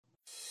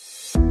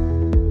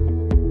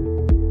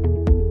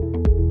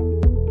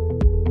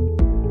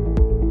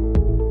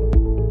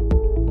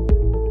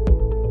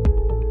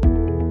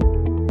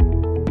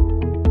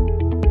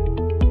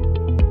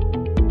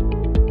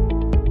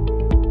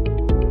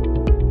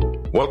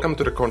Welcome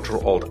to the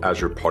Control Alt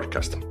Azure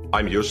podcast.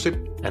 I'm Jussi.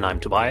 And I'm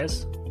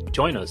Tobias.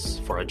 Join us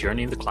for a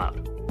journey in the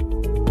cloud.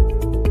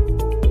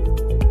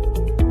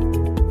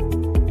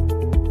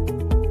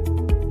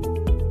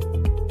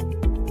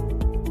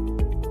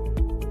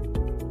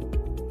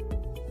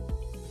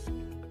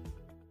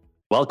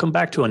 Welcome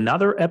back to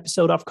another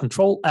episode of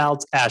Control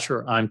Alt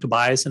Azure. I'm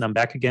Tobias and I'm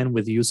back again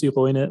with Jussi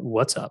Roine.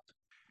 What's up?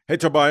 Hey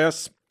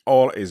Tobias,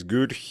 all is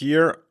good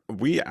here.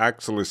 We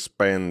actually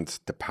spent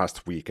the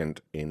past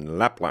weekend in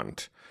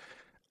Lapland,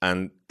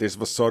 and this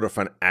was sort of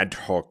an ad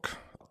hoc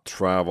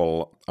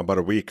travel. About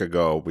a week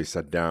ago, we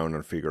sat down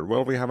and figured,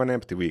 well, we have an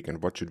empty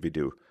weekend. What should we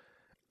do?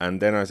 And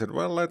then I said,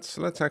 well, let's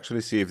actually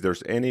see if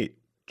there's any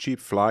cheap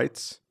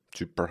flights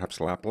to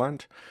perhaps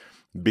Lapland,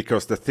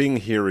 because the thing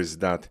here is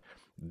that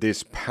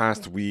this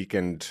past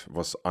weekend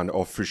was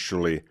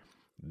unofficially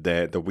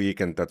the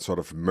weekend that sort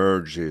of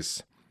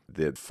merges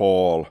the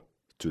fall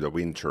to the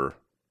winter,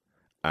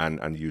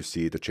 and you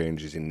see the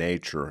changes in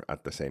nature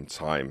at the same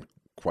time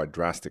quite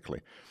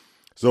drastically.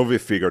 So we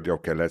figured,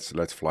 okay,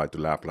 let's fly to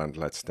Lapland,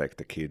 let's take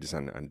the kids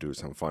and do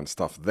some fun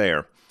stuff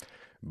there.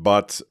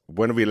 But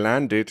when we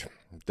landed,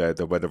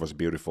 the weather was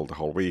beautiful the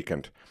whole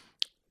weekend.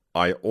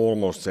 I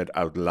almost said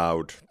out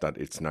loud that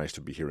it's nice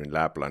to be here in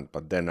Lapland,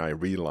 but then I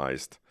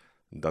realized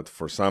that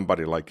for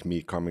somebody like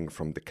me coming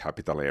from the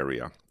capital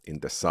area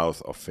in the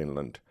south of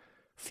Finland,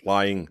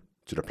 flying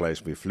to the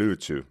place we flew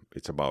to,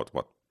 it's about,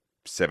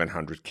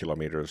 700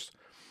 kilometers.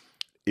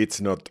 It's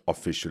not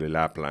officially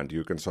Lapland.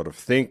 You can sort of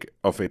think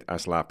of it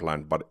as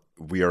Lapland, but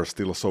we are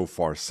still so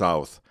far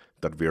south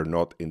that we are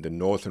not in the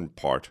northern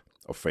part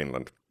of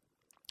Finland.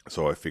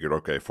 So I figured,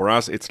 okay, for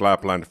us it's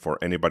Lapland, for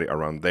anybody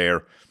around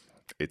there,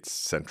 it's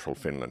central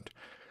Finland.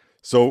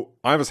 So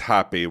I was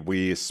happy.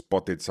 We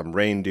spotted some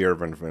reindeer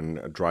when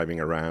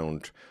driving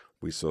around.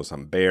 We saw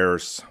some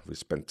bears. We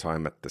spent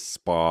time at the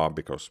spa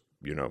because,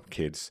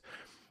 kids.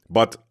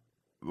 But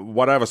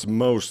what I was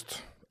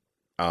most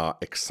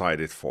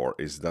excited for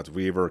is that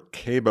we were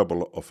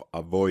capable of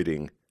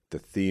avoiding the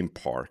theme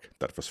park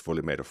that was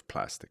fully made of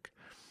plastic.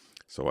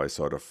 So I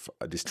sort of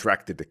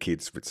distracted the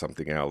kids with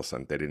something else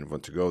and they didn't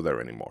want to go there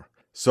anymore.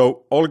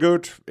 So all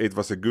good. It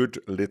was a good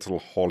little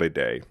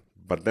holiday.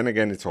 But then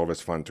again, it's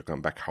always fun to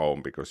come back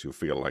home because you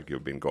feel like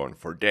you've been gone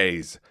for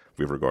days.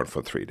 We were gone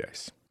for 3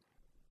 days.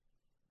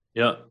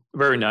 Yeah,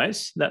 very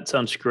nice. That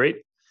sounds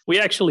great. We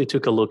actually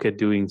took a look at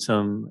doing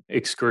some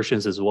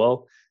excursions as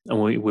well. And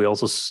we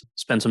also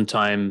spent some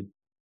time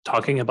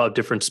talking about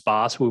different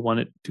spas we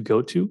wanted to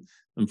go to.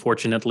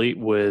 Unfortunately,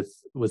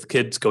 with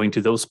kids going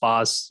to those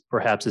spas,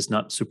 perhaps it's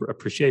not super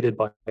appreciated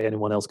by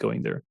anyone else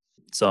going there.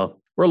 So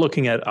we're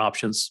looking at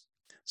options.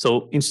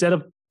 So instead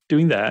of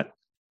doing that,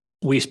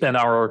 we spent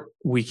our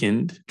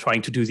weekend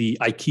trying to do the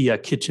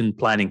IKEA kitchen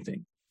planning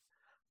thing.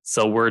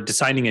 So we're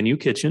designing a new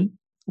kitchen.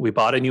 We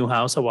bought a new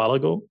house a while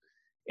ago,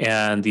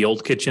 and the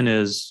old kitchen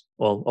is,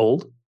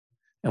 old.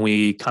 And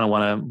we kind of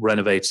want to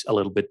renovate a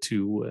little bit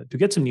to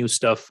get some new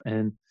stuff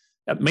and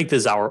make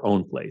this our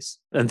own place.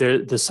 And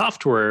the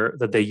software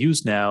that they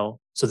use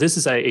now, so this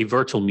is a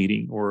virtual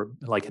meeting or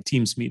like a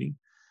Teams meeting.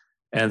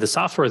 And the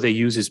software they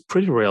use is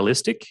pretty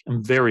realistic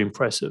and very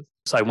impressive.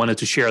 So I wanted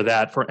to share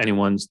that for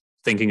anyone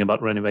thinking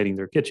about renovating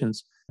their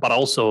kitchens. But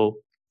also,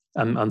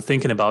 I'm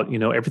thinking about,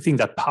 everything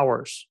that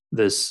powers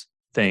this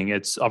thing.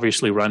 It's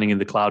obviously running in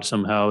the cloud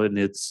somehow, and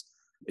it's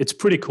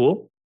pretty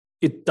cool.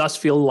 It does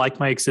feel like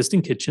my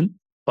existing kitchen,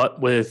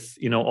 but with,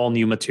 all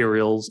new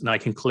materials, and I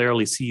can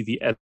clearly see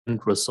the end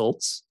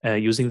results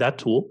using that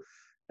tool,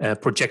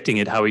 projecting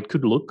it how it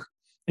could look.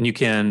 And you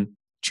can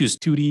choose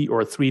 2D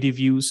or 3D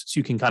views, so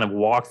you can kind of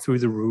walk through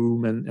the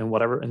room and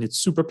whatever, and it's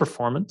super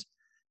performant,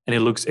 and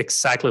it looks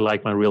exactly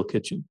like my real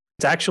kitchen.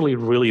 It's actually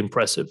really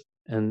impressive.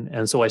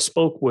 And so I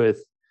spoke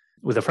with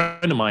a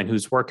friend of mine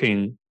who's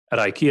working at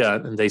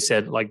IKEA, and they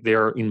said like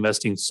they're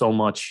investing so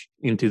much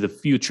into the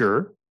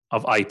future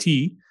of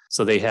IT.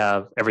 So they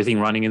have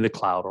everything running in the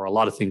cloud, or a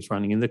lot of things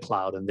running in the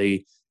cloud, and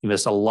they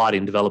invest a lot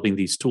in developing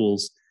these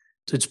tools.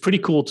 So it's pretty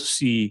cool to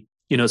see,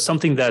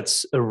 something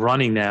that's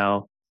running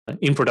now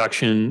in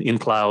production, in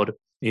cloud,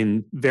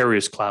 in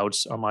various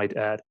clouds, I might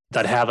add,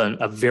 that have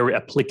a very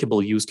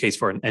applicable use case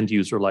for an end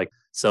user.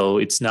 So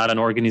it's not an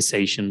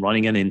organization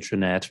running an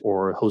intranet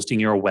or hosting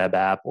your web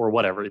app or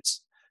whatever.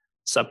 It's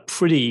a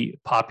pretty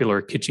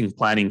popular kitchen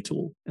planning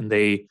tool. And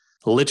they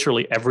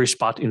literally every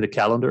spot in the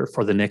calendar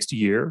for the next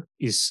year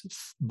is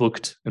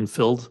booked and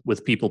filled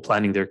with people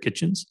planning their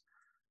kitchens.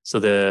 So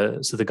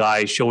the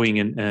guy showing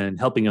and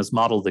helping us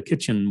model the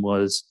kitchen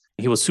was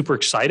super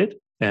excited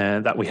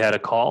that we had a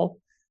call.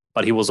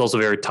 But he was also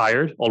very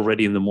tired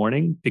already in the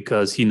morning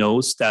because he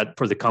knows that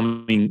for the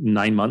coming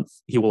 9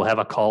 months, he will have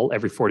a call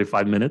every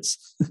 45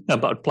 minutes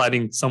about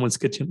planning someone's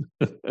kitchen.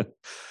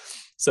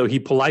 So he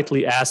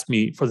politely asked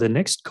me for the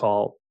next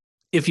call,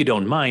 if you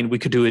don't mind, we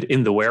could do it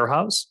in the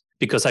warehouse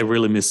because I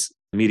really miss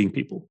meeting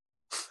people.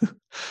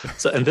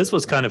 And this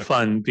was kind of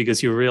fun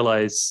because you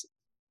realize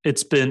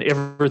it's been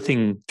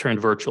everything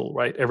turned virtual,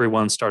 right?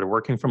 Everyone started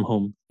working from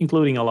home,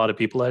 including a lot of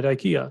people at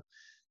IKEA.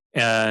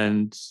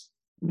 And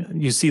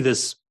you see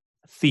this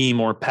theme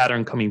or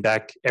pattern coming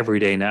back every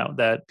day now,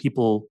 that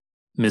people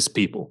miss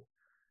people,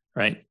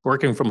 right?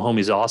 Working from home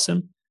is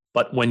awesome,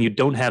 but when you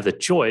don't have the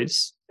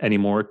choice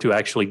anymore to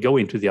actually go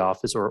into the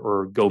office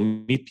or go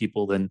meet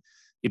people, then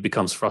it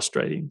becomes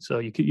frustrating. So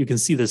you can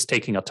see this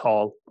taking a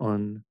toll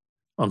on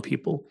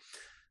people.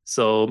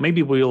 So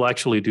maybe we'll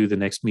actually do the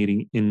next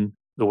meeting in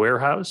the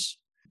warehouse,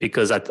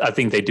 because I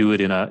think they do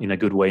it in a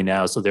good way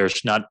now. So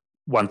there's not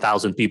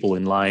 1,000 people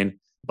in line,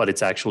 but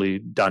it's actually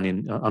done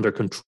in under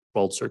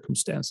controlled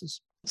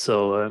circumstances.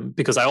 So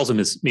because I also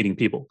miss meeting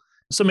people,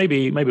 so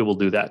maybe we'll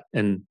do that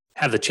and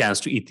have the chance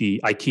to eat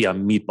the IKEA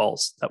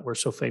meatballs that we're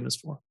so famous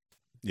for.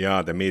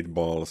 Yeah, the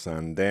meatballs.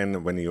 And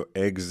then when you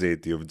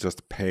exit, you've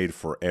just paid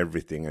for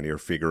everything and you're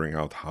figuring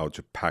out how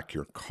to pack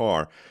your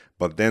car.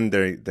 But then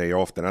they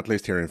often, at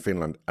least here in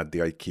Finland at the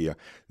IKEA,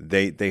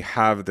 they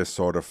have this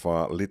sort of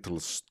little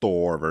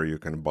store where you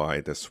can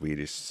buy the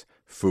Swedish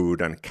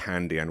food and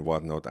candy and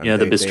whatnot.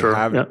 And the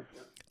bistro.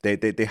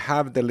 They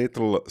have the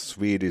little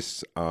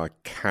Swedish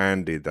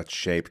candy that's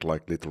shaped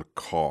like little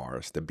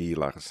cars, the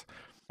bilars.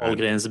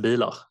 Ahlgrens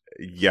bilar.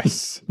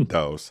 Yes,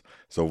 those.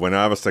 So when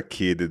I was a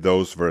kid,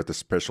 those were the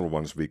special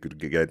ones we could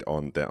get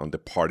on the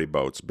party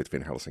boats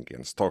between Helsinki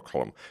and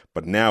Stockholm.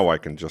 But now I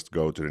can just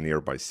go to the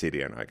nearby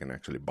city and I can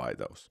actually buy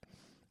those.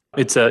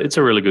 It's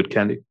a really good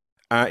candy.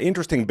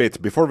 Interesting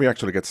bit. Before we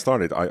actually get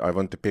started, I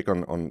want to pick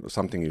on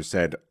something you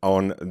said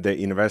on the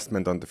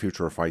investment on the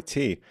future of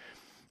IT.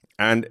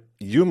 And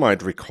you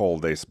might recall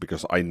this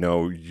because I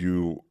know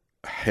you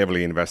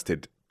heavily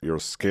invested your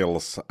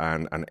skills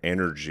and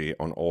energy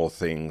on all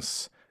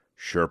things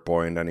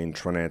SharePoint and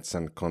intranets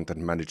and content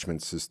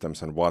management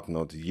systems and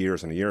whatnot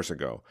years and years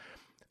ago.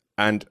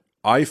 And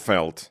I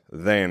felt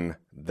then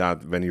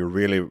that when you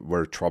really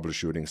were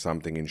troubleshooting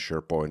something in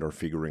SharePoint or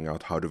figuring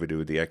out how do we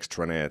do the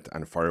extranet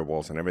and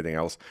firewalls and everything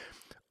else,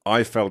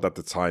 I felt at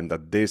the time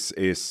that this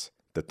is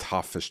the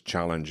toughest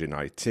challenge in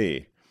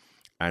IT.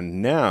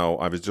 And now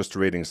I was just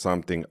reading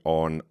something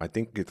on, I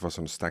think it was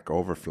on Stack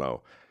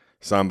Overflow.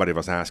 Somebody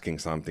was asking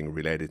something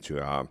related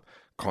to a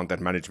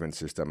content management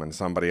system, and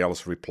somebody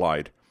else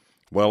replied,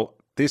 well,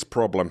 this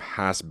problem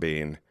has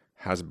been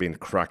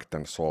cracked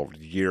and solved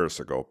years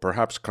ago,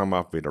 perhaps come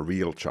up with a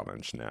real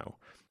challenge now.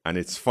 And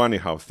it's funny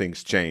how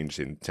things change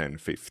in 10,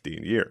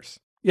 15 years.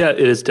 Yeah, it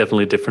is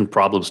definitely different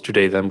problems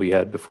today than we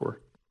had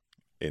before.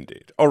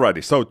 Indeed.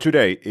 Alrighty, so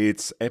today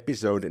it's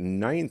episode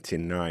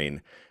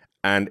 99,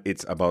 and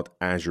it's about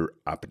Azure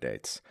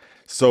updates.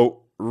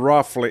 So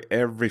roughly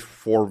every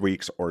 4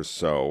 weeks or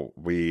so,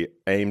 we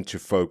aim to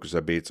focus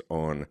a bit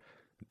on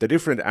the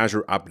different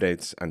Azure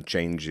updates and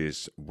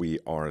changes we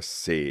are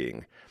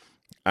seeing.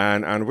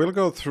 And we'll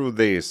go through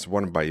this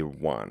one by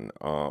one.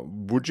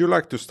 Would you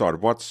like to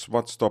start?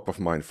 What's top of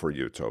mind for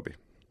you, Toby?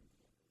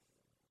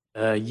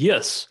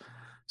 Yes.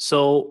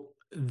 So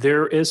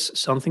there is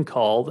something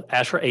called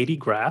Azure AD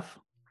Graph.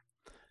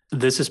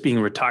 This is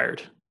being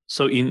retired.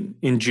 So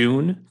in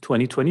June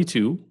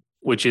 2022,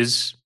 which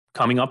is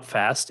coming up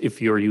fast if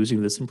you're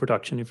using this in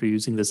production, if you're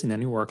using this in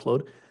any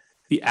workload,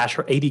 the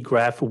Azure AD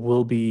Graph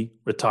will be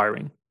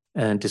retiring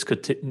and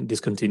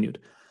discontinued.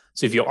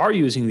 So if you are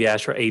using the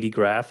Azure AD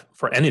Graph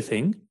for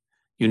anything,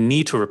 you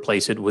need to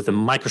replace it with a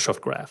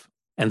Microsoft Graph.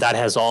 And that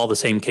has all the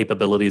same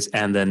capabilities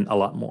and then a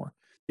lot more.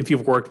 If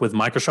you've worked with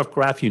Microsoft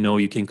Graph, you know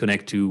you can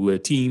connect to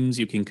Teams,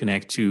 you can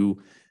connect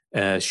to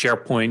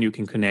SharePoint, you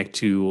can connect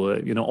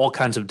to all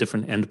kinds of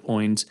different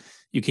endpoints.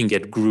 You can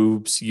get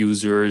groups,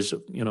 users,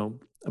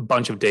 a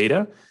bunch of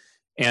data.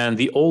 And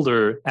the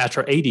older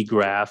Azure AD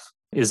Graph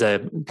is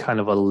a kind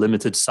of a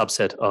limited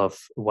subset of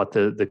what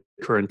the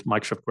current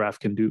Microsoft Graph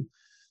can do.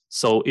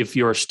 So if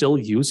you're still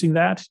using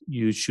that,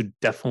 you should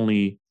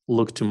definitely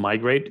look to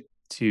migrate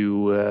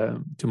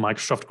to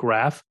Microsoft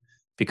Graph,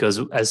 because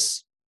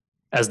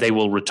as they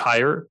will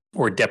retire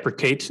or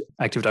deprecate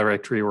Active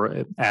Directory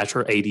or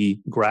Azure AD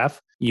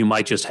Graph, you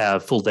might just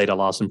have full data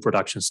loss and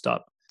production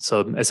stop.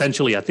 So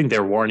essentially, I think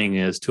their warning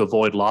is to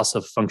avoid loss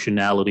of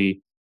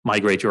functionality,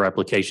 migrate your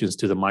applications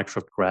to the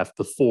Microsoft Graph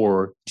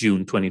before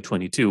June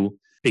 2022,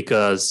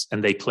 because,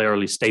 and they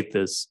clearly state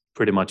this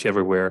pretty much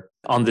everywhere,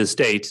 on this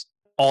date,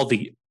 all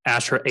the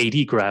Azure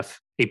AD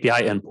Graph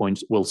API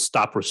endpoints will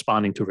stop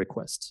responding to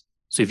requests.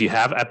 So if you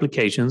have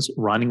applications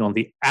running on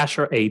the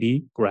Azure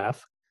AD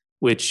Graph,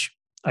 which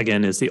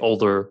again is the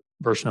older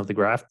version of the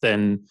graph,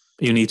 then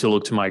you need to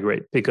look to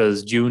migrate,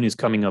 because June is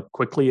coming up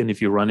quickly. And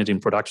if you run it in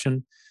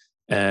production,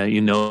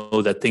 you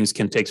know that things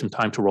can take some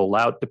time to roll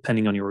out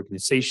depending on your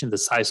organization, the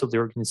size of the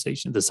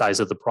organization, the size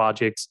of the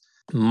projects.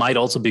 Might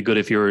also be good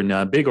if you're in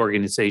a big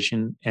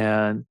organization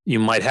and you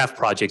might have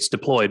projects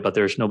deployed, but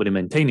there's nobody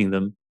maintaining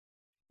them.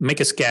 Make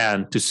a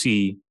scan to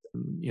see,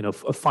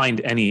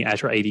 find any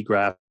Azure AD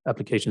Graph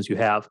applications you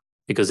have,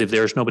 because if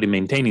there's nobody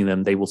maintaining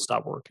them, they will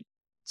stop working.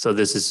 So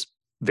this is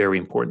very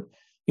important.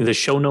 In the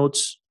show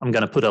notes, I'm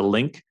going to put a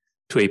link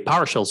to a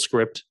PowerShell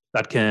script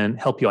that can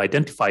help you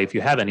identify if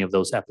you have any of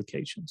those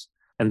applications.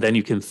 And then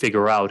you can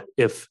figure out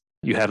if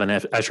you have an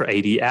Azure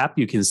AD app,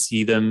 you can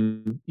see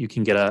them, you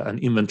can get an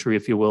inventory,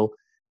 if you will,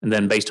 And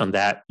then based on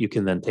that, you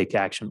can then take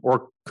action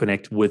or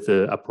connect with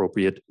the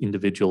appropriate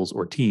individuals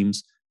or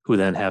teams who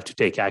then have to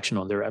take action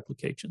on their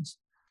applications.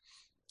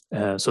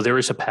 So there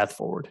is a path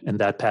forward, and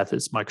that path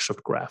is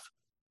Microsoft Graph.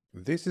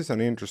 This is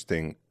an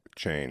interesting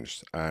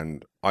change,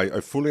 and I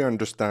fully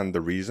understand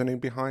the reasoning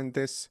behind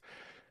this.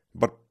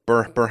 But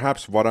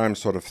perhaps what I'm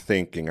sort of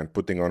thinking and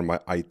putting on my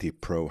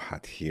IT pro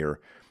hat here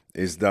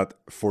is that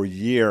for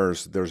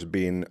years there's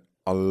been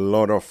a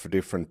lot of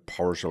different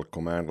PowerShell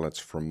commandlets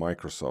from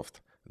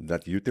Microsoft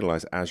that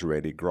utilize Azure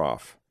AD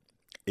Graph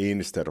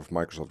instead of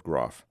Microsoft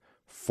Graph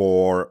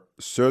for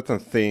certain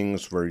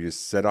things where you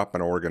set up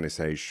an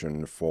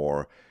organization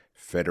for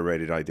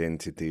federated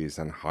identities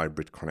and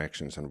hybrid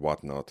connections and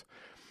whatnot.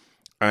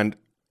 And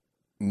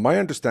my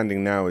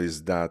understanding now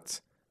is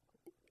that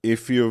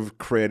if you've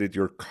created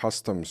your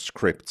custom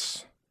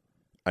scripts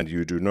and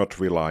you do not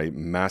rely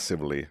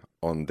massively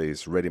on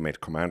these ready-made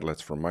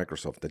commandlets from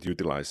Microsoft that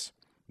utilize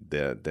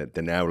the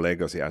now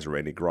legacy Azure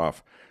AD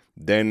Graph,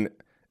 then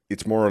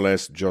it's more or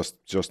less just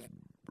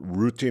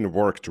routine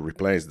work to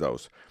replace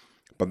those.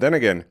 But then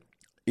again,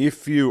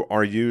 if you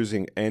are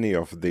using any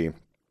of the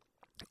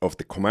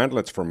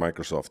commandlets from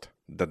Microsoft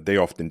that they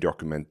often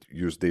document,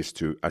 use this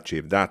to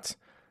achieve that,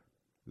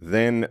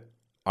 then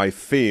I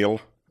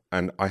feel,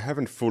 and I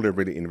haven't fully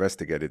really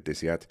investigated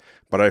this yet,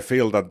 but I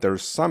feel that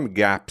there's some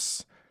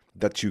gaps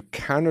that you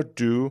cannot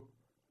do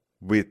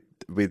with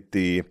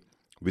the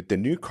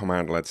new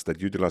commandlets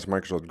that utilize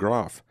Microsoft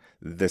Graph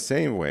the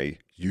same way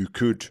you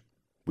could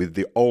with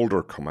the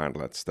older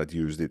commandlets that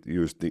used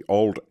the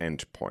old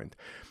endpoint.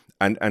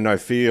 And I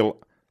feel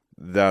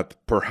that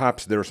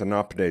perhaps there's an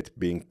update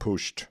being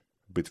pushed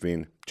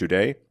between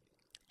today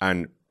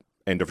and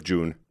end of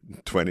June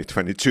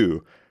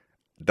 2022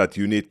 that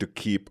you need to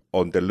keep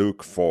on the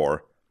look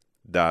for,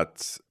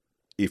 that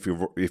if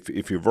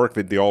you work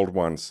with the old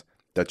ones,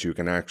 that you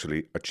can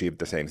actually achieve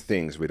the same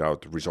things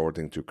without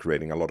resorting to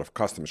creating a lot of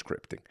custom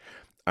scripting.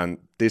 And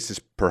this is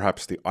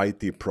perhaps the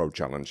IT pro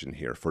challenge in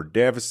here. For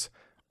devs,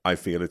 I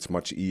feel it's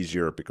much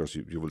easier because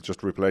you will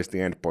just replace the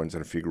endpoints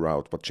and figure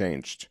out what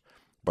changed.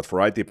 But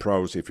for IT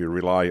pros, if you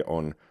rely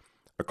on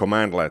a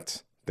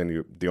commandlet,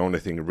 then the only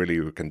thing really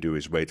you can do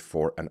is wait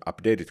for an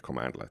updated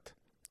commandlet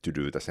to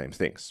do the same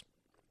things.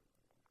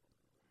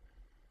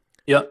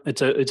 Yeah,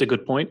 it's a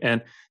good point.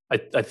 And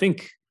I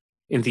think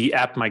in the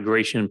app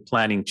migration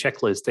planning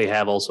checklist, they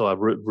have also a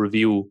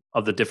review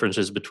of the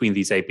differences between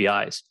these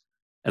APIs.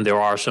 And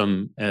there are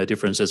some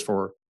differences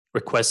for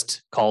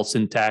request call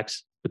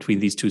syntax between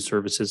these two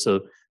services.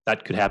 So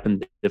that could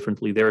happen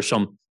differently. There are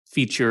some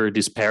feature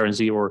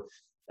disparity or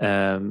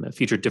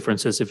feature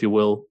differences, if you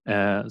will.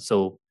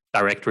 So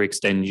directory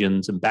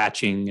extensions and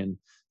batching and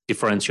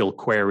differential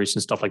queries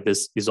and stuff like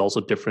this is also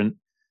different.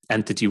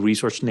 Entity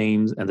resource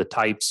names and the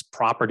types,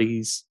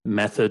 properties,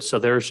 methods. So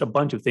there's a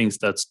bunch of things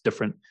that's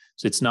different.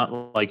 So it's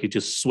not like you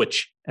just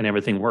switch and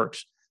everything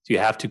works. So you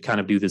have to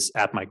kind of do this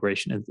app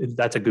migration. And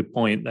that's a good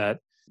point, that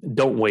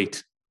don't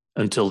wait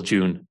until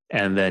June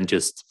and then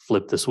just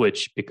flip the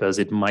switch, because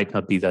it might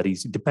not be that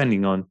easy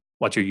depending on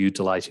what you're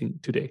utilizing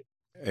today.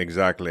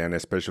 Exactly, and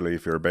especially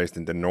if you're based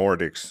in the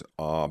Nordics,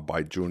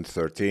 by June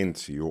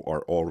 13th, you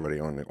are already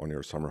on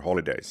your summer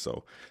holidays.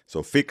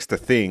 So fix the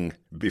thing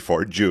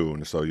before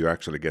June, so you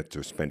actually get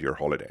to spend your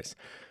holidays.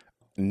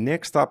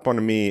 Next up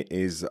on me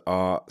is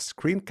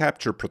screen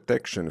capture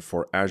protection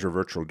for Azure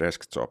Virtual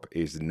Desktop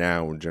is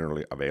now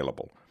generally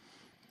available.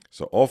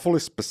 So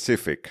awfully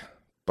specific,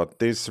 but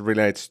this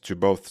relates to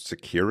both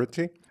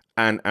security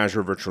and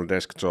Azure Virtual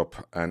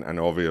Desktop, and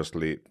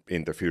obviously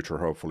in the future,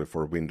 hopefully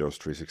for Windows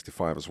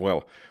 365 as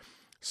well.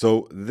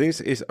 So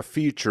this is a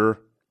feature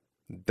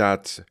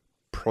that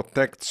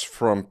protects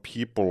from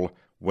people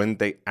when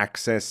they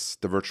access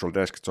the virtual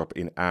desktop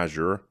in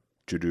Azure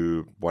to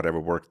do whatever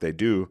work they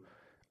do,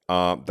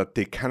 that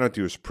they cannot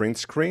use print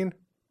screen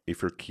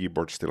if your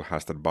keyboard still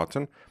has that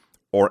button,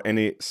 or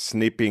any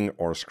snipping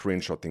or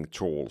screenshotting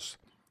tools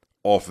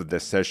of the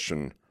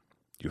session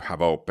you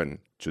have open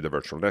to the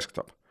virtual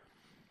desktop.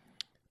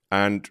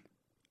 And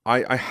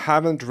I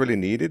haven't really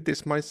needed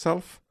this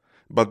myself,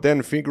 but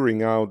then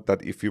figuring out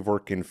that if you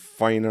work in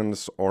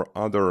finance or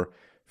other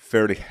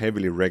fairly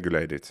heavily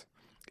regulated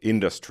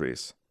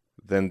industries,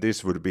 then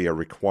this would be a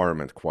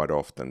requirement quite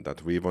often,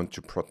 that we want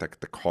to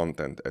protect the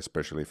content,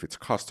 especially if it's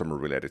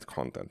customer-related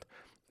content,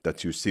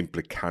 that you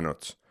simply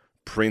cannot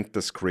print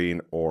the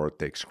screen or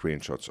take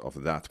screenshots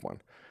of that one.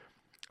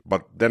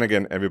 But then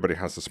again, everybody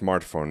has a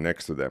smartphone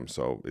next to them,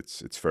 so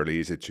it's fairly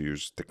easy to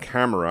use the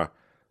camera.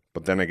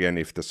 But then again,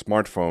 if the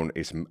smartphone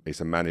is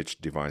a managed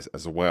device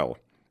as well,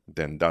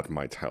 then that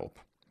might help.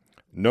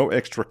 No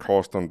extra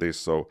cost on this,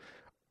 so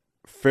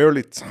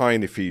fairly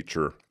tiny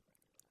feature,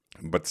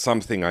 but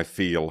something I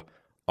feel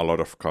a lot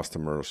of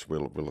customers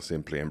will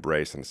simply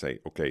embrace and say,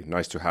 okay,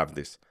 nice to have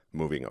this,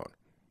 moving on.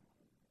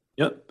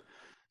 Yep.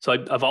 So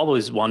I've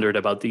always wondered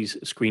about these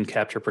screen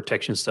capture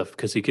protection stuff,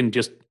 because you can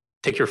just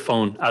take your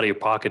phone out of your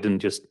pocket and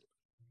just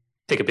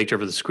take a picture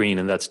of the screen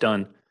and that's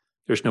done.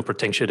 There's no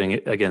protection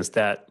against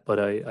that, but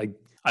I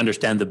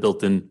understand the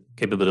built-in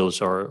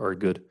capabilities are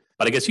good.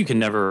 But I guess you can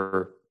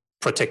never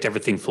protect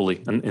everything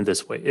fully in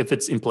this way. If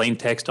it's in plain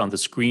text on the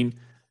screen,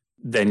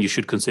 then you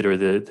should consider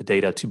the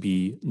data to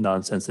be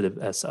non-sensitive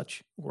as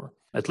such, or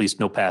at least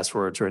no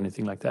passwords or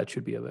anything like that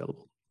should be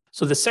available.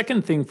 So the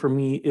second thing for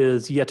me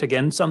is yet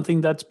again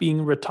something that's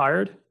being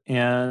retired.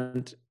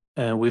 And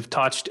we've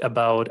touched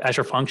about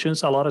Azure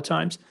Functions a lot of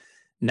times.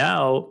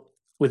 Now,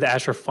 with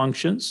Azure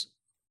Functions,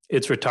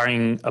 it's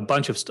retiring a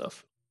bunch of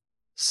stuff.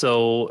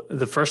 So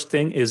the first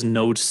thing is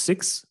Node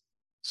 6.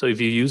 So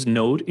if you use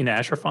Node in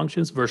Azure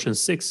Functions, version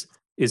 6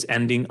 is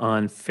ending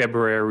on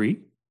February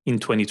in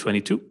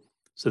 2022.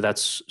 So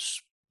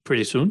that's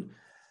pretty soon.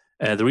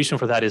 The reason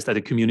for that is that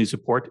the community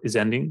support is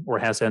ending or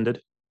has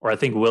ended, or I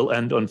think will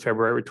end on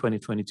February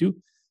 2022.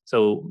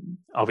 So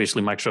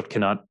obviously Microsoft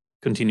cannot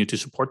continue to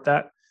support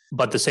that.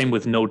 But the same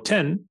with Node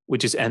 10,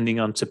 which is ending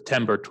on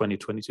September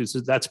 2022. So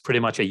that's pretty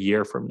much a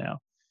year from now.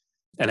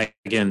 And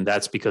again,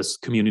 that's because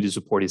community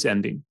support is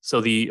ending.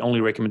 So the only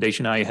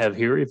recommendation I have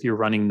here, if you're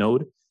running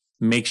Node,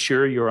 make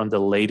sure you're on the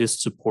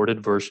latest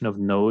supported version of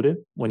Node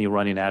when you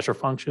run in Azure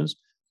Functions,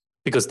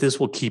 because this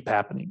will keep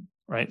happening,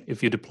 right?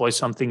 If you deploy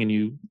something and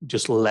you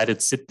just let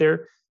it sit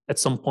there, at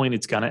some point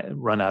it's going to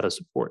run out of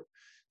support.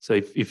 So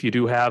if you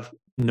do have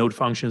Node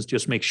functions,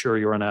 just make sure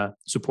you're on a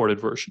supported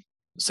version.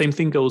 Same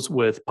thing goes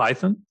with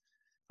Python.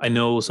 I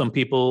know some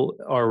people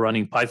are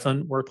running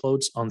Python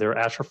workloads on their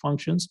Azure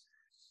Functions.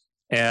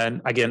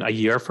 And again, a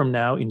year from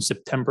now, in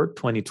September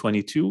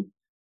 2022,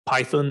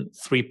 Python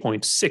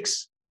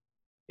 3.6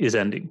 is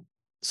ending.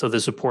 So the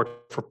support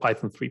for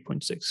Python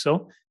 3.6.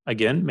 So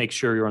again, make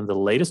sure you're on the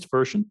latest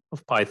version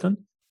of Python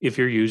if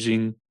you're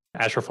using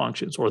Azure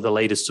Functions, or the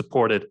latest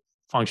supported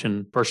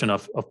version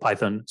of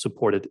Python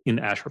supported in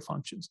Azure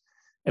Functions,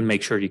 and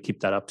make sure you keep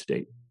that up to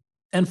date.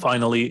 And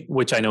finally,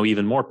 which I know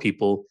even more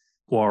people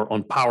who are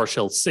on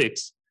PowerShell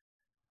 6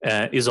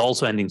 is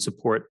also ending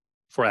support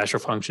for Azure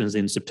Functions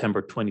in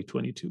September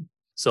 2022.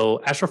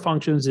 So Azure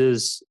Functions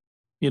is,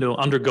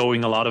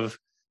 undergoing a lot of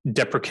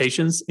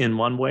deprecations in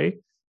one way,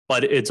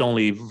 but it's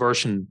only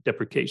version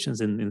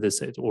deprecations in this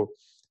sense, or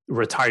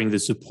retiring the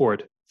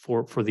support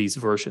for these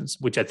versions,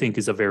 which I think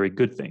is a very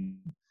good thing,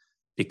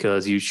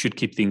 because you should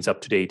keep things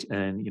up to date.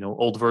 And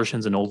old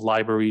versions and old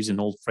libraries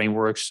and old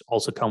frameworks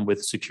also come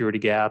with security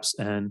gaps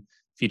and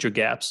feature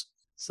gaps.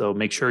 So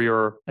make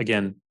sure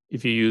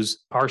if you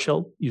use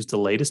PowerShell, use the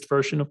latest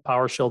version of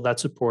PowerShell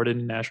that's supported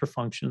in Azure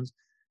Functions,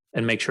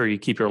 and make sure you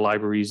keep your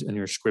libraries and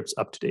your scripts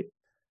up to date.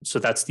 So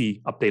that's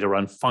the update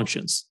around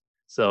functions.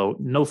 So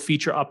no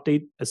feature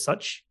update as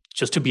such,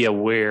 just to be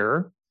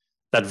aware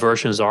that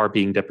versions are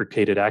being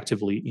deprecated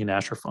actively in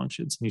Azure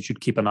Functions. And you should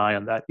keep an eye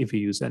on that if you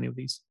use any of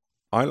these.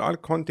 I'll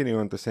continue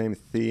on the same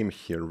theme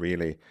here,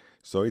 really.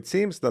 So it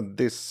seems that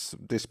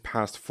this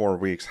past 4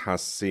 weeks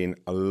has seen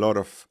a lot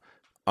of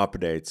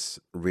updates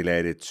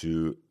related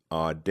to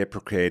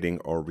deprecating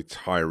or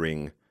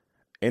retiring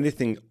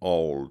anything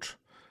old,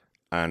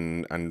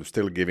 and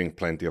still giving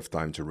plenty of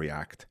time to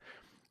react.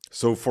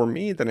 So for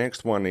me, the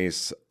next one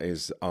is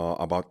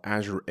about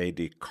Azure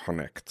AD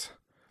Connect.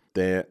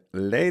 The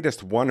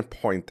latest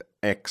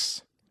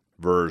 1.x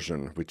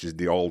version, which is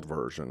the old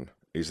version,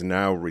 is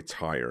now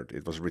retired.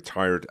 It was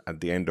retired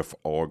at the end of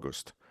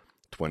August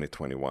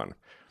 2021.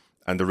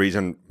 And the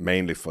reason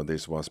mainly for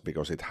this was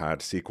because it had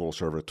SQL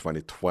Server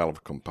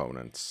 2012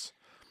 components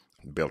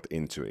built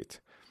into it.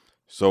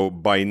 So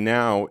by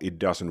now, it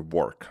doesn't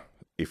work.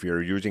 If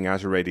you're using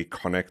Azure AD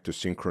Connect to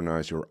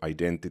synchronize your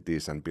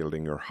identities and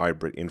building your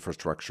hybrid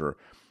infrastructure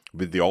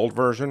with the old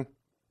version,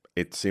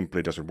 it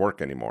simply doesn't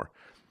work anymore.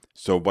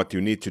 So what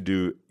you need to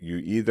do, you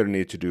either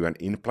need to do an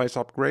in-place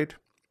upgrade,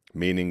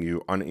 meaning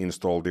you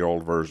uninstall the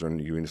old version,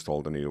 you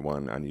install the new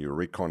one, and you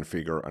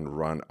reconfigure and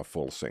run a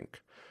full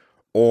sync.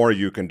 Or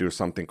you can do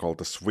something called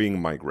the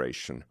swing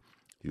migration.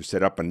 You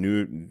set up a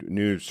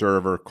new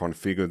server,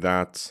 configure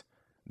that,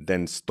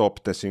 then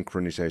stop the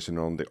synchronization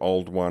on the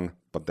old one.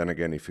 But then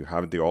again, if you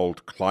have the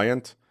old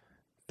client,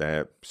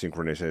 the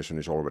synchronization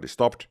is already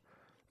stopped.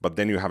 But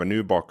then you have a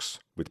new box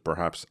with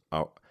perhaps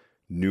a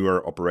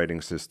newer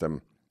operating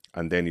system,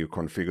 and then you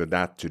configure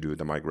that to do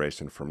the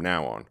migration from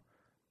now on.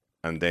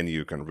 And then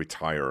you can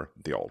retire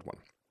the old one.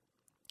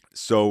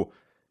 So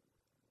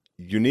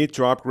you need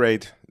to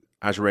upgrade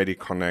Azure AD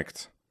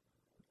Connect,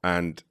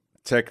 and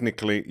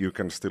technically you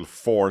can still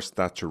force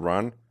that to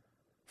run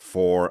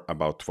for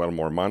about 12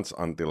 more months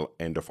until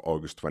end of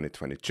August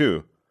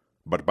 2022.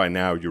 But by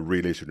now, you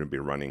really shouldn't be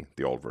running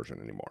the old version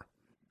anymore.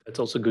 That's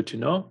also good to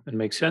know and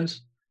makes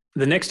sense.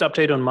 The next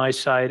update on my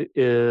side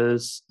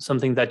is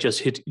something that just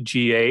hit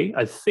GA.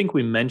 I think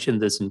we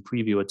mentioned this in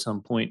preview at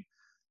some point.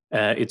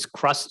 It's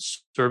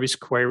cross-service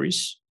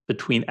queries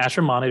between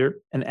Azure Monitor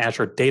and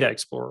Azure Data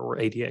Explorer, or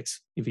ADX,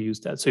 if you use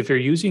that. So if you're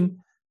using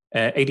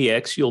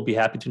ADX, you'll be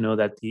happy to know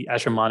that the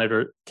Azure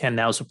Monitor can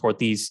now support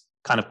these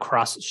kind of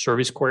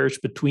cross-service queries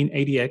between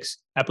ADX,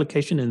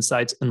 Application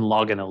Insights, and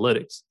Log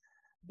Analytics.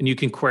 And you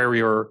can query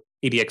your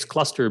ADX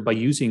cluster by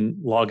using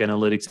Log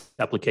Analytics,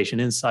 Application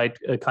Insight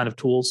kind of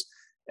tools,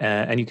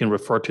 and you can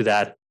refer to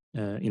that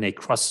in a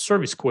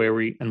cross-service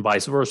query, and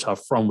vice versa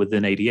from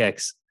within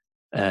ADX.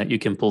 You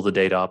can pull the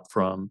data up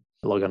from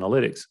Log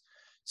Analytics.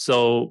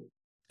 So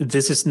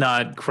this is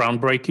not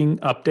groundbreaking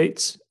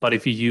updates, but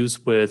if you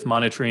use with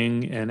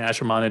monitoring and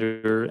Azure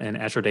Monitor and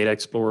Azure Data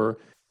Explorer,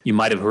 you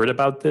might have heard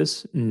about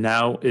this.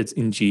 Now it's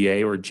in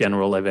GA or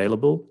general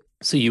available.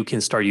 So you can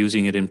start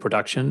using it in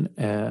production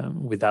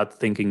without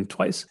thinking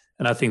twice.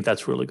 And I think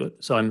that's really good.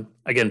 So I'm,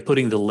 again,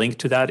 putting the link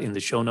to that in the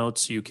show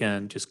notes. You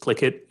can just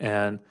click it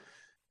and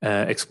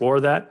explore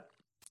that.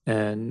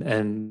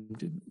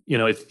 And you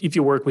know, if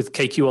you work with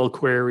KQL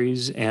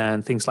queries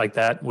and things like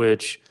that,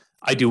 which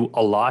I do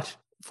a lot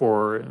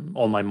for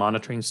all my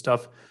monitoring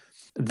stuff,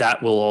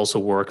 that will also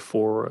work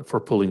for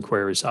pulling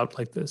queries out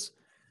like this.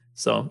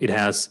 So it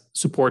has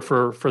support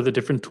for the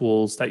different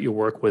tools that you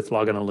work with,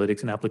 Log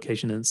Analytics and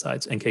Application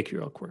Insights and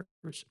KQL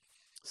queries.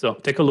 So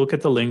take a look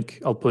at the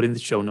link. I'll put in the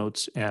show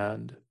notes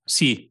and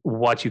see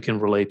what you can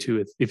relate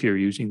to if you're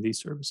using these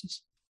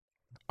services.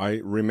 I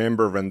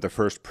remember when the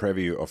first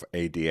preview of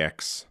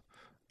ADX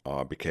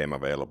became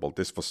available.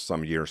 This was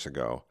some years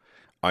ago.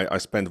 I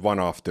spent one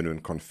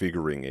afternoon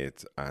configuring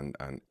it, and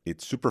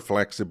it's super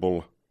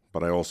flexible,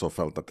 but I also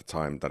felt at the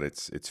time that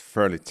it's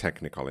fairly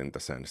technical in the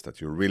sense that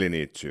you really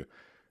need to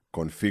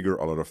configure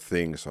a lot of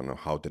things on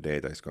how the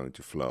data is going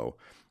to flow.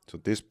 So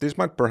this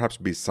might perhaps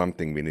be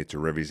something we need to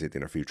revisit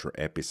in a future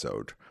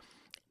episode.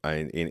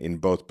 In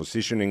both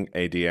positioning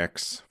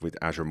ADX with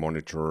Azure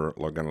Monitor,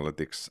 Log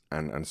Analytics,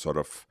 and sort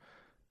of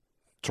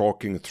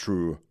talking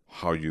through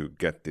how you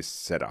get this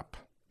set up,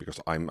 because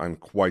I'm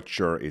quite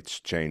sure it's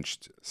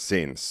changed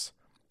since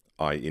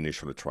I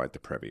initially tried the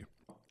preview.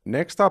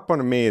 Next up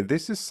on me,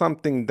 this is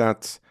something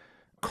that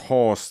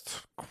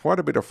caused quite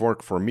a bit of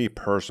work for me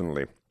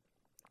personally.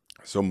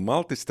 So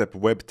multi-step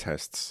web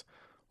tests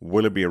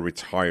will be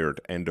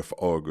retired end of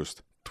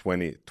August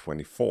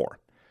 2024.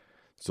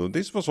 So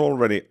this was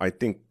already, I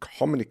think,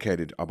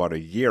 communicated about a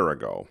year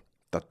ago,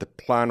 that the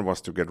plan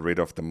was to get rid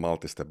of the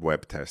multi-step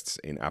web tests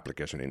in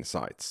Application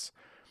Insights.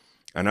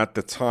 And at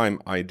the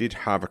time, I did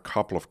have a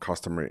couple of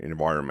customer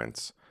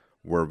environments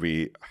where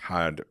we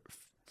had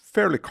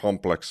fairly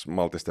complex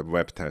multi-step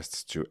web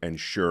tests to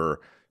ensure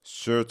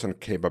certain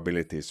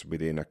capabilities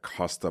within a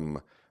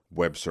custom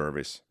web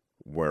service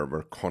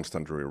were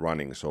constantly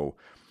running. So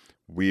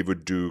we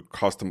would do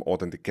custom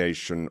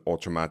authentication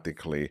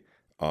automatically,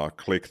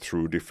 click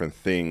through different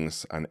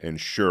things and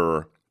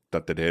ensure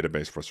that the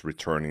database was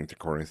returning the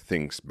correct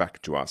things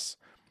back to us.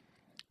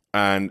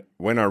 And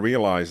when I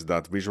realized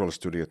that Visual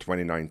Studio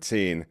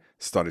 2019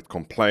 started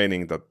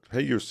complaining that,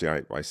 hey,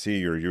 Jussi, I see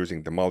you're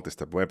using the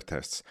multi-step web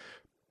tests,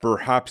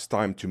 perhaps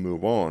time to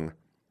move on,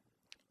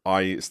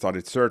 I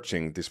started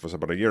searching. This was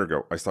about a year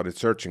ago. I started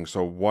searching,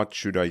 so what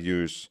should I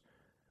use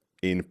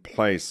in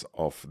place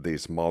of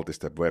these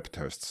multi-step web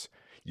tests?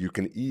 You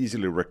can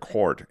easily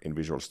record in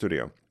Visual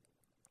Studio.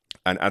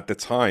 And at the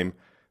time,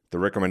 the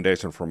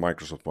recommendation from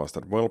Microsoft was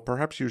that, well,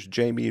 perhaps use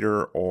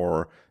JMeter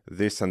or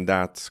this and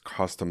that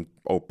custom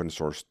open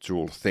source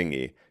tool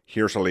thingy.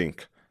 Here's a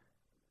link.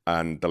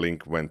 And the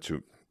link went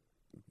to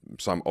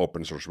some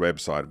open source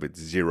website with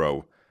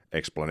zero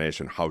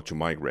explanation how to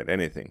migrate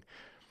anything.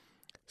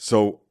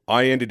 So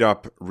I ended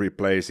up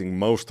replacing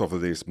most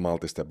of these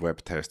multi-step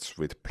web tests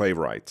with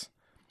Playwright.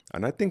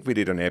 And I think we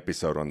did an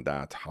episode on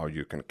that, how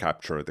you can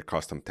capture the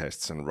custom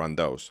tests and run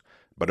those.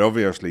 But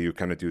obviously you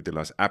cannot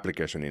utilize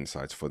Application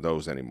Insights for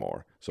those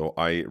anymore. So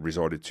I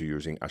resorted to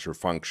using Azure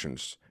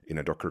Functions in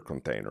a Docker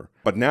container.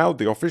 But now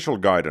the official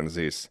guidance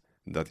is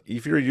that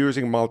if you're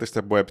using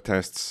multi-step web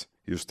tests,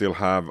 you still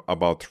have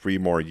about 3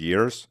 more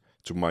years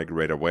to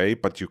migrate away,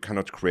 but you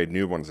cannot create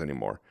new ones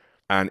anymore.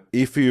 And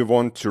if you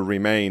want to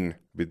remain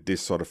with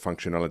this sort of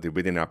functionality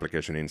within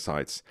Application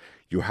Insights,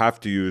 you have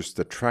to use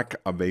the track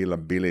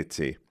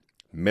availability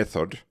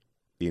method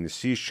in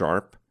C#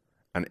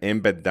 and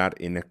embed that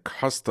in a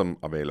custom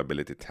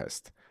availability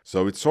test.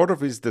 So it sort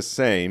of is the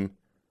same,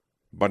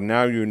 but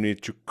now you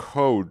need to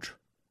code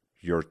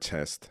your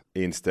test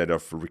instead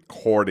of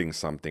recording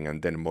something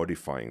and then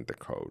modifying the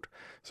code.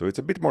 So it's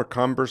a bit more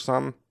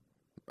cumbersome,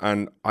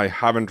 and I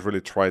haven't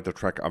really tried the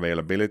track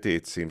availability.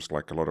 It seems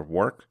like a lot of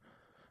work,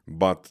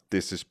 but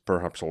this is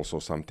perhaps also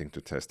something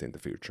to test in the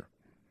future.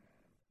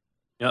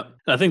 Yeah,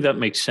 I think that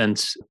makes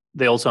sense.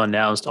 They also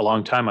announced a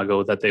long time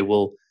ago that they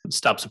will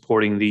stop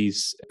supporting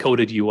these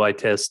coded UI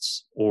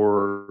tests,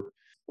 or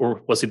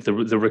was it the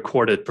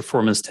recorded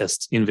performance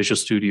tests in Visual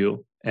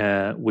Studio,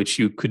 which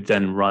you could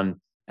then run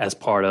as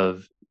part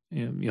of,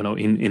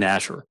 in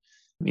Azure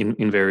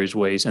in various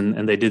ways.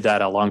 And they did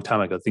that a long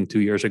time ago, I think 2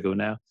 years ago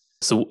now.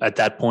 So at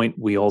that point,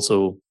 we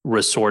also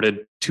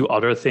resorted to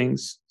other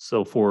things.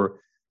 So for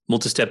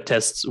multi-step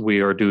tests,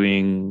 we are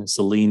doing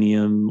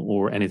Selenium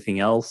or anything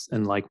else.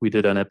 And like we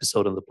did an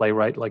episode on the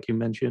Playwright, like you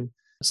mentioned.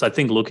 So I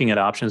think looking at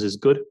options is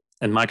good.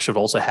 And Microsoft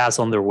also has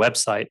on their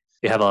website,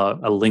 they have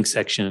a link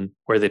section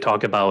where they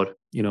talk about,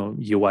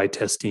 UI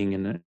testing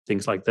and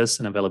things like this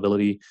and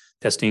availability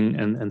testing.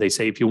 And they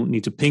say, if you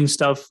need to ping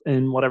stuff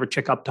in whatever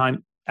checkup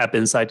time, App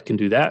Insight can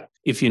do that.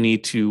 If you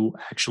need to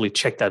actually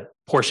check that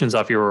portions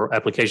of your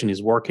application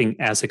is working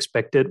as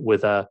expected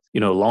with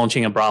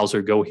launching a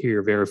browser, go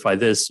here, verify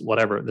this,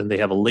 whatever, then they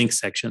have a link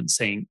section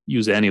saying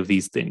use any of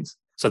these things.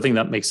 So I think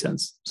that makes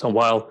sense. So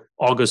while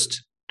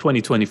August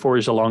 2024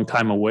 is a long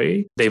time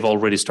away, they've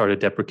already started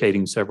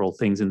deprecating several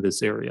things in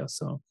this area.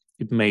 So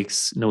it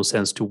makes no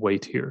sense to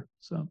wait here.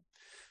 So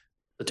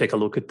take a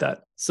look at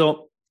that.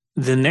 So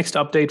the next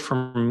update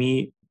from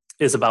me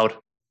is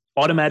about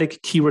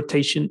automatic key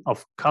rotation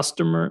of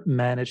customer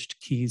managed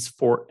keys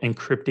for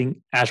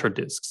encrypting Azure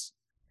disks.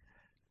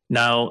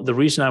 Now, the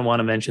reason I want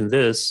to mention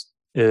this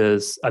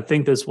is I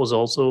think this was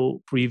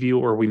also preview,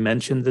 or we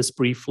mentioned this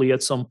briefly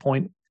at some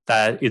point,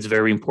 that it's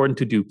very important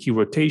to do key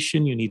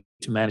rotation. You need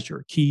to manage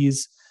your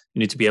keys. You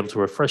need to be able to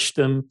refresh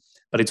them,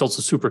 but it's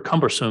also super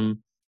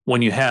cumbersome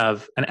when you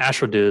have an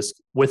Azure disk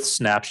with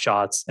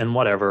snapshots and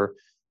whatever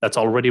that's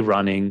already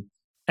running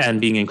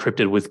and being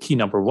encrypted with key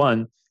number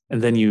one,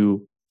 and then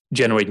you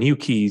generate new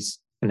keys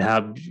and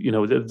have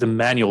the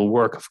manual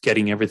work of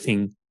getting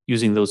everything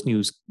using those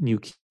new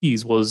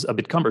keys was a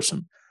bit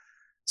cumbersome.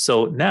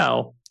 So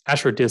now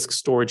Azure Disk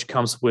Storage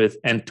comes with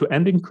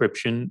end-to-end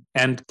encryption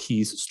and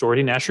keys stored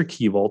in Azure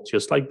Key Vault,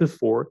 just like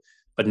before,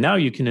 but now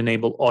you can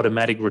enable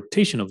automatic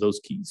rotation of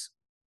those keys.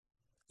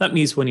 That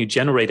means when you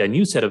generate a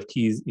new set of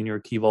keys in your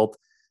Key Vault,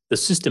 the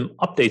system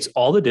updates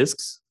all the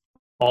disks,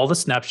 all the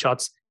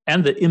snapshots,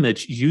 and the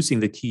image using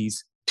the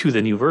keys to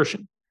the new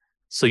version.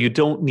 So you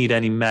don't need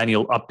any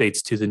manual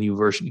updates to the new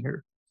version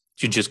here.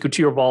 You just go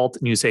to your vault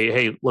and you say,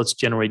 hey, let's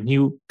generate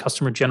new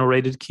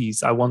customer-generated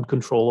keys. I want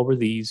control over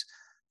these.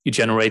 You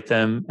generate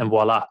them, and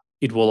voila,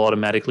 it will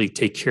automatically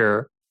take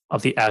care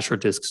of the Azure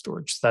Disk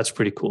Storage. That's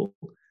pretty cool.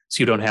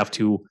 So you don't have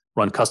to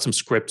run custom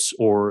scripts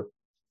or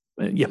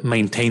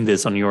maintain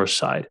this on your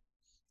side.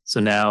 So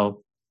now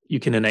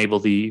you can enable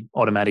the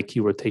automatic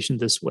key rotation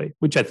this way,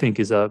 which I think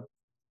is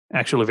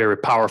actually a very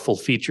powerful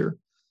feature.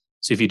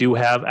 So if you do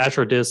have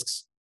Azure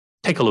disks,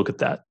 take a look at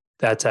that.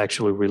 That's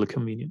actually really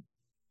convenient.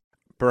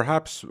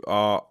 Perhaps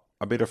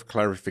a bit of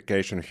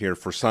clarification here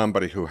for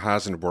somebody who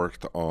hasn't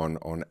worked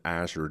on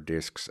Azure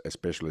disks,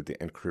 especially the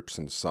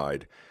encryption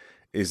side,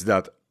 is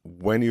that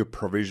when you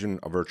provision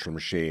a virtual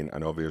machine,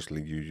 and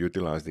obviously you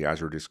utilize the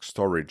Azure Disk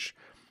Storage,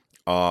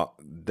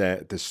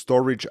 the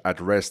storage at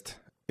rest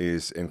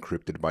is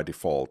encrypted by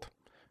default,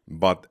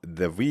 but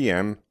the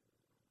VM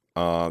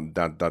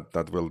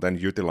that will then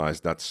utilize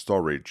that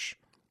storage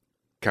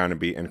can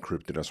be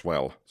encrypted as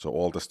well. So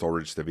all the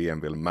storage the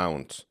VM will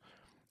mount,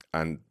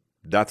 and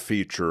that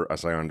feature,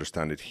 as I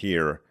understand it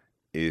here,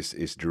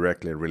 is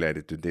directly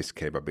related to this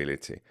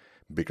capability.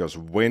 Because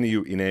when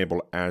you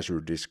enable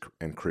Azure Disk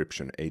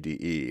Encryption,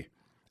 ADE,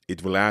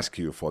 it will ask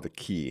you for the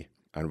key.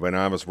 And when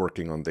I was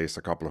working on this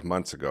a couple of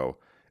months ago,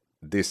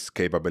 this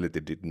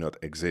capability did not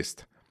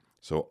exist.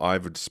 So I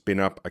would spin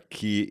up a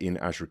key in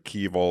Azure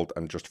Key Vault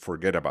and just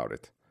forget about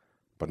it.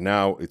 But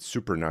now it's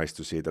super nice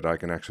to see that I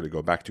can actually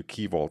go back to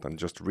Key Vault and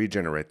just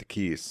regenerate the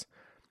keys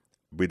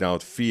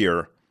without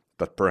fear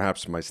that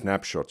perhaps my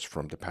snapshots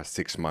from the past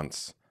 6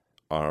 months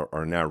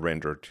are now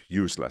rendered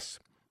useless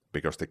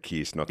because the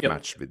key is not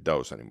matched with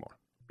those anymore.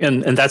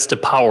 And that's the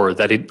power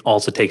that it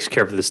also takes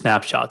care of the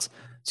snapshots.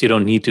 So you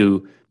don't need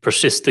to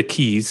persist the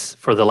keys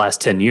for the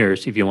last 10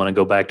 years if you want to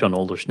go back to an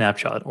older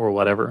snapshot or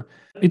whatever.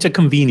 It's a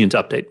convenient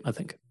update, I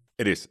think.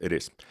 It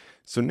is.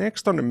 So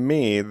next on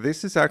me,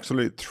 this is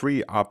actually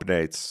 3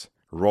 updates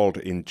rolled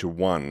into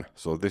one.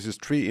 So this is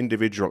 3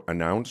 individual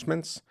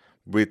announcements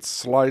with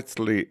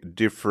slightly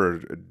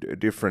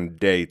different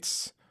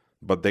dates,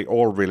 but they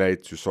all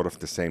relate to sort of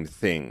the same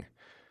thing.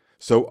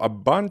 So a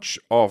bunch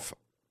of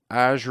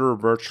Azure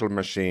Virtual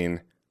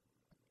Machine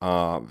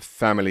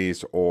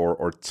families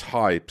or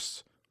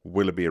types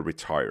will be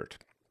retired.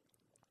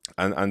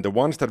 And the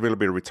ones that will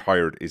be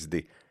retired is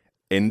the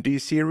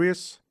ND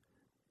series,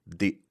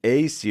 the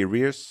A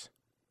series,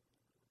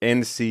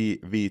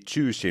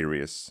 NC-V2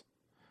 series,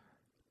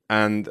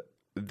 and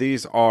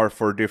these are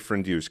for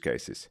different use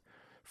cases.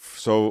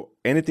 So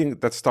anything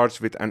that starts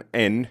with an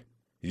N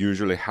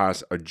usually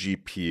has a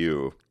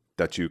GPU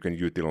that you can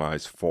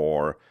utilize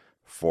for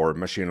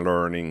machine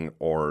learning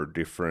or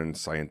different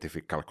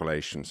scientific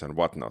calculations and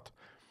whatnot.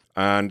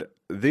 And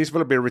these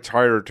will be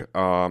retired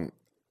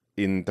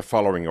in the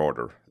following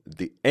order.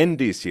 The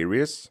ND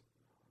series,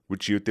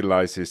 which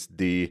utilizes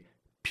the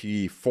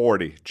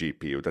P40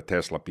 GPU, the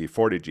Tesla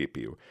P40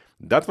 GPU,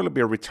 that will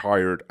be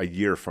retired a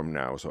year from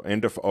now, so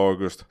end of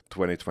August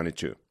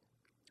 2022.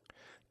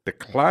 The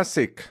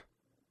classic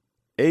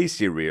A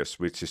series,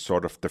 which is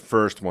sort of the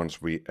first ones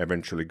we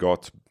eventually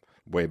got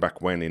way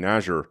back when in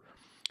Azure,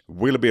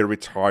 will be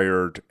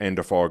retired end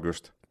of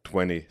August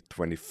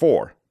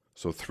 2024,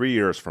 so 3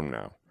 years from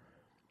now.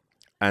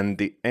 And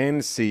the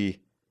NC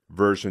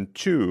version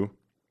 2,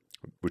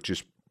 which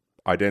is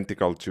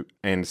identical to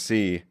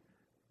NC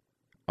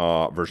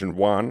version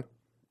 1,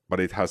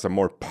 but it has a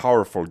more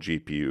powerful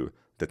GPU,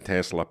 the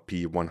Tesla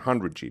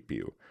P100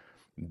 GPU.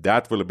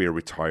 That will be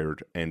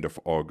retired end of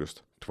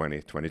August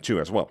 2022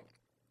 as well.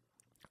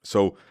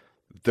 So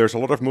there's a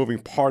lot of moving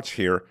parts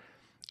here,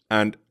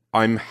 and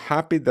I'm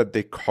happy that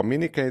they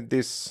communicate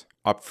this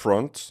up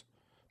front.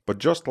 But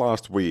just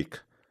last week,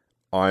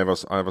 I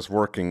was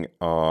working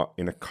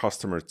in a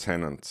customer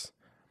tenant,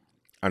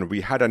 and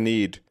we had a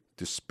need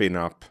to spin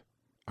up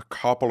a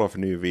couple of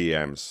new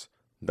VMs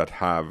that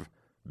have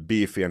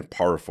beefy and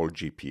powerful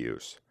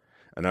GPUs.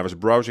 And I was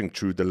browsing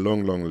through the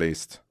long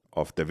list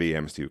of the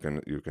VMs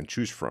you can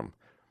choose from.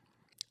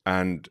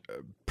 And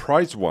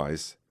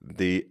price-wise,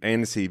 the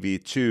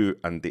NC-V2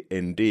 and the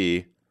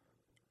ND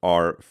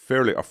are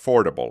fairly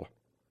affordable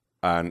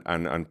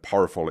and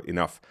powerful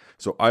enough.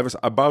 So I was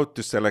about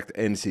to select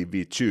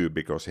NC-V2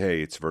 because,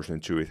 hey, it's version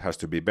 2, it has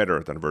to be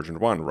better than version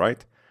 1,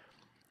 right?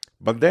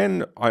 But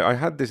then I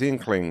had this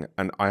inkling,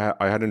 and I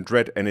hadn't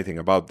read anything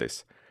about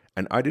this.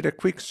 And I did a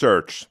quick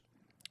search,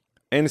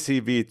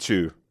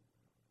 NC-V2,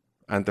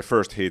 and the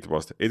first hit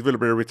was, it will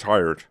be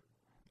retired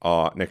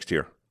next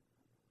year.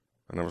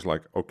 And I was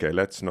like, okay,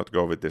 let's not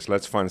go with this.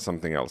 Let's find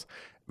something else.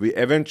 We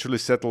eventually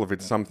settled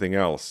with something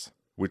else,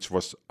 which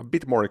was a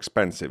bit more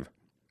expensive.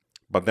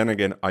 But then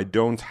again, I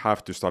don't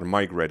have to start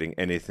migrating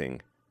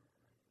anything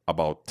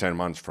about 10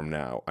 months from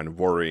now and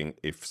worrying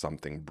if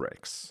something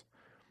breaks.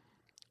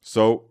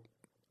 So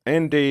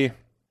ND,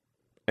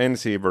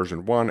 NC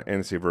version 1,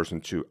 NC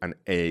version 2, and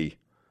A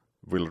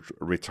will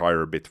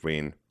retire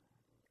between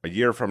a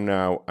year from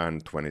now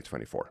and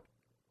 2024.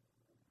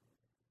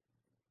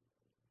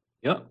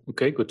 Yeah,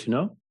 okay, good to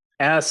know.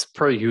 As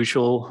per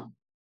usual,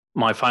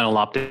 my final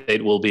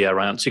update will be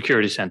around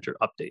Security Center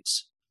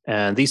updates.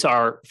 And these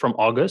are from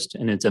August,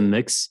 and it's a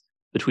mix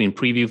between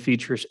preview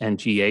features and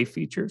GA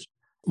features.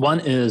 One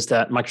is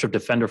that Microsoft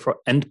Defender for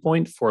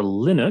Endpoint for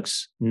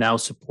Linux now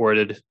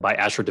supported by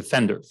Azure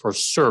Defender for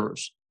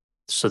servers.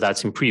 So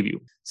that's in preview.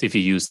 So if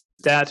you use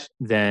that,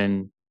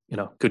 then,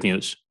 good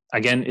news.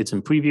 Again, it's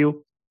in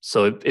preview.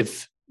 So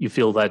if you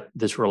feel that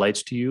this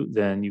relates to you,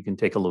 then you can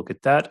take a look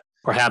at that.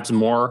 Perhaps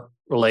more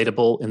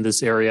relatable in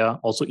this area,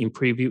 also in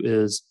preview,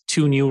 is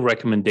 2 new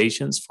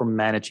recommendations for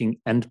managing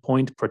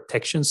endpoint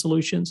protection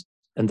solutions.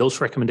 And those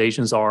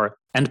recommendations are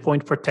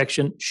endpoint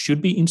protection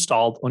should be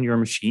installed on your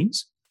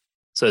machines.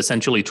 So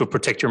essentially, to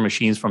protect your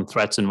machines from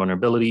threats and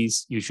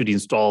vulnerabilities, you should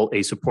install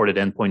a supported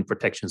endpoint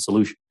protection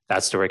solution.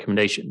 That's the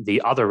recommendation.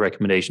 The other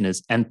recommendation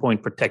is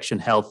endpoint protection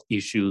health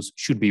issues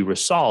should be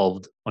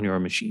resolved on your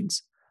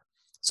machines.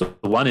 So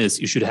one is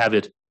you should have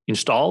it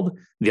installed.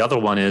 The other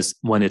one is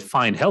when it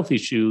finds health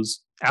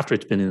issues after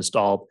it's been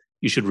installed,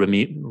 you should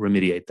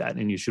remediate that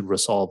and you should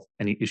resolve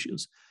any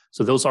issues.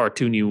 So those are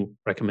 2 new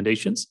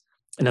recommendations.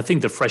 And I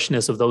think the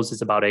freshness of those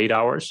is about 8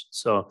 hours.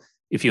 So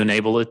if you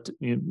enable it,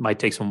 it might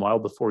take some while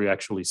before you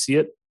actually see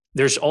it.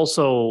 There's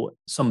also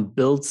some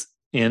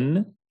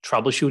built-in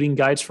troubleshooting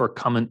guides for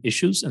common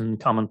issues and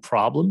common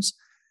problems.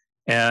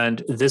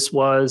 And this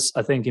was,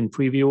 I think, in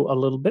preview a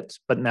little bit,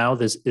 but now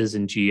this is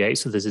in GA,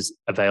 so this is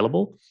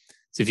available.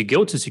 So if you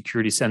go to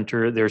Security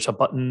Center, there's a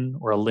button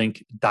or a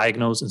link,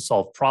 diagnose and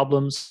solve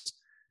problems.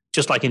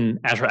 Just like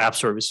in Azure App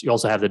Service, you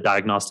also have the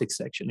diagnostic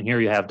section.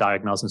 Here you have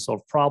diagnose and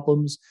solve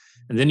problems.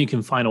 And then you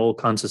can find all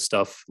kinds of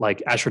stuff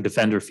like Azure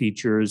Defender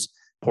features,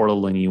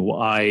 portal and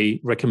UI,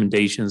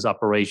 recommendations,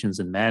 operations,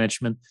 and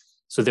management.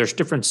 So there's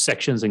different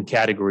sections and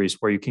categories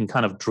where you can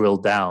kind of drill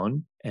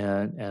down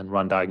and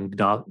run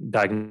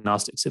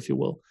diagnostics, if you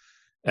will,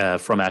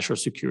 from Azure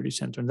Security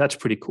Center. And that's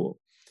pretty cool.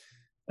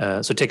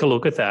 So take a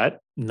look at that.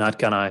 I'm not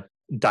going to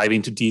dive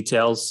into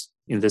details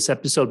in this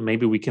episode.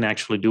 Maybe we can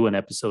actually do an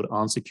episode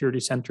on Security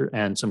Center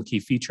and some key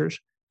features,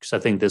 because I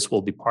think this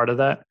will be part of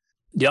that.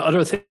 The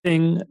other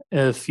thing,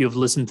 if you've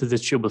listened to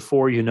this show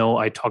before,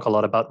 I talk a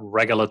lot about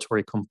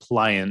regulatory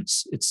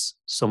compliance. It's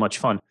so much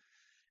fun.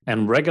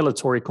 And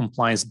regulatory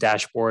compliance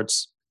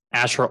dashboards,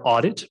 Azure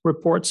audit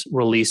reports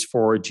released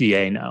for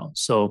GA now.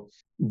 So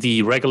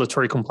the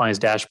regulatory compliance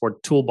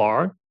dashboard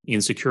toolbar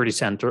in Security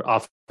Center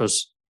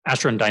offers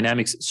Azure and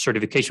Dynamics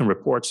certification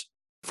reports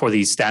for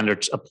these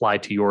standards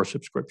applied to your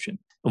subscription.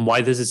 And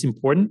why this is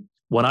important?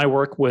 When I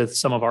work with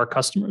some of our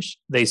customers,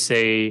 they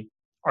say,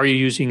 are you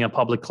using a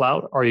public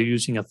cloud? Are you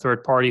using a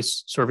third-party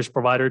service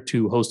provider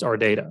to host our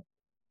data?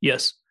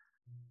 Yes.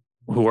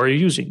 Who are you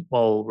using?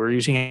 Well, we're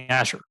using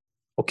Azure.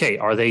 Okay,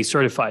 are they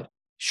certified?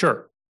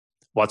 Sure.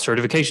 What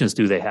certifications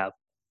do they have?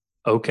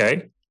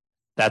 Okay,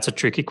 that's a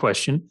tricky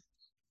question,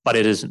 but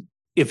it isn't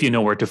if you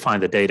know where to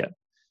find the data.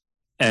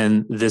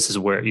 And this is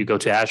where you go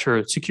to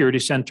Azure Security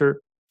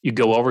Center, you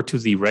go over to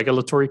the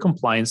regulatory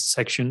compliance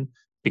section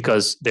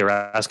because they're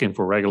asking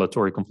for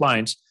regulatory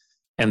compliance.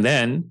 And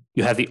then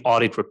you have the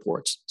audit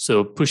reports.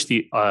 So push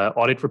the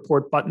audit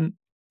report button.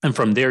 And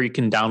from there, you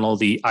can download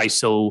the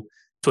ISO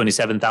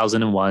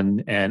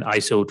 27001 and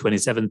ISO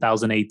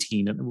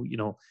 27018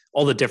 and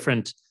all the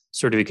different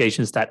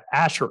certifications that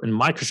Azure and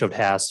Microsoft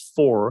has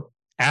for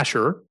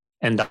Azure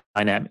and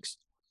Dynamics.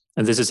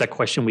 And this is a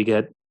question we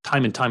get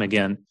time and time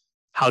again.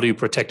 How do you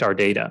protect our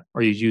data?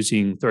 Are you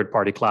using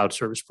third-party cloud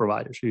service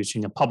providers? Are you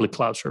using a public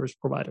cloud service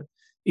provider?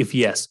 If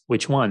yes,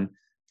 which one?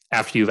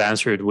 After you've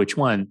answered which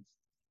one,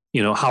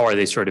 how are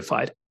they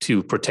certified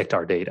to protect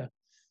our data?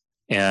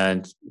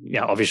 And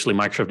obviously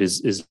Microsoft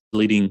is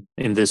leading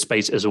in this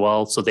space as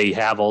well. So they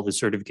have all the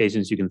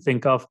certifications you can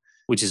think of,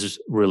 which is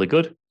really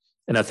good.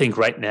 And I think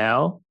right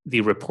now,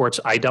 the reports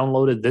I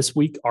downloaded this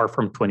week are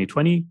from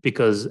 2020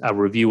 because a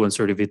review and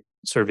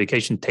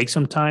certification takes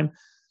some time.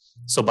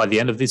 So by the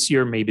end of this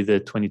year, maybe the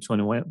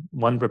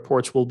 2021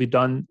 reports will be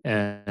done.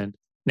 And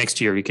next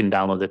year, you can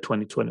download the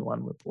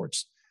 2021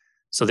 reports.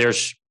 So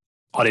there's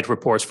audit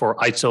reports for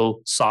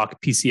ISO,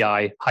 SOC,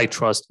 PCI, high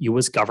trust,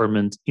 US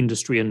government,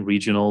 industry, and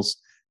regionals.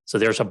 So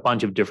there's a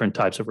bunch of different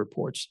types of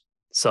reports.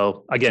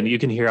 So again, you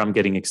can hear I'm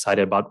getting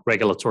excited about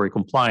regulatory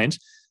compliance,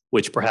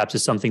 which perhaps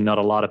is something not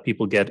a lot of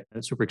people get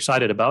super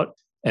excited about.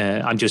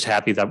 And I'm just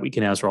happy that we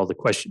can answer all the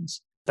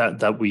questions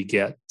that we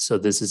get. So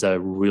this is a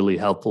really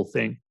helpful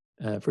thing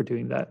for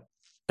doing that.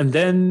 And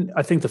then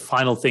I think the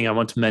final thing I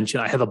want to mention,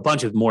 I have a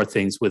bunch of more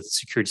things with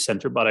Security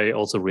Center, but I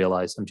also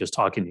realize I'm just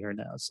talking here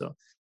now. So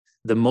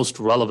the most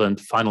relevant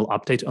final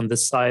update on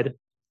this side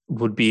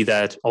would be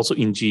that also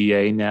in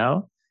GA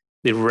now,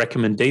 the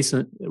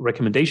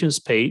recommendations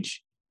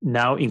page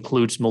now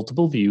includes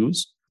multiple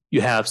views.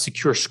 You have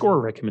secure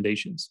score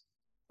recommendations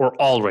or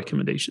all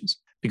recommendations,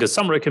 because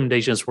some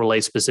recommendations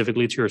relate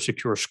specifically to your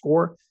secure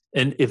score.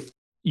 And if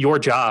your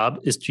job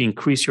is to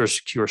increase your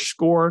secure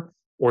score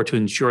or to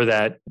ensure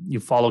that you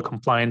follow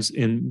compliance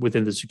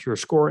within the secure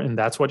score, and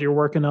that's what you're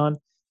working on,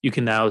 you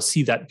can now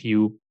see that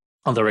view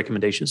on the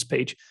recommendations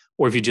page.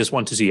 Or if you just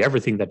want to see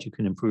everything that you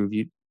can improve,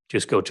 you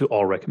just go to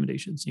all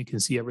recommendations. You can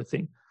see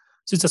everything.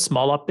 So it's a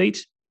small update,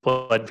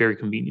 but very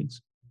convenient.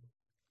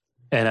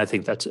 And I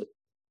think that's it.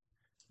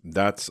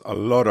 That's a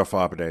lot of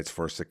updates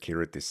for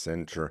Security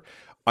Center.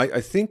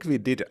 I think we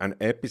did an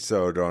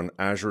episode on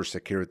Azure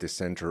Security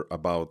Center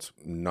about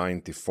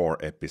 94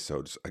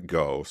 episodes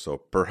ago, so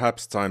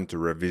perhaps time to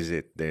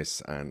revisit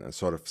this and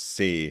sort of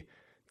see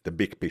the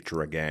big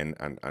picture again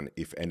and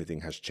if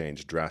anything has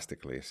changed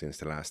drastically since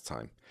the last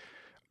time.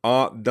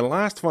 The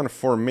last one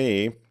for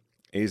me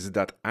is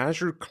that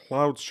Azure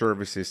Cloud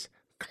Services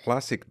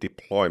Classic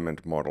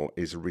deployment model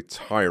is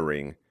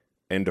retiring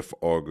end of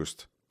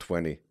August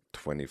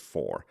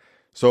 2024.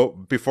 So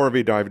before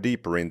we dive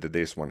deeper into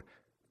this one,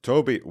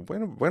 Toby,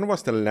 when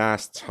was the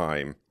last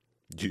time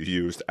you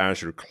used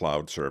Azure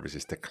Cloud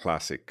Services, the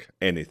Classic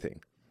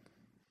anything?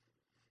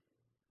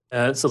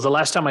 So the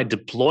last time I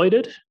deployed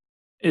it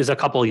is a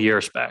couple of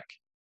years back.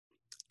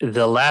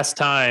 The last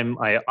time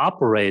I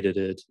operated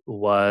it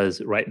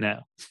was right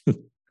now.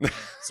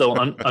 So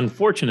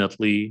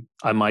unfortunately,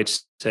 I might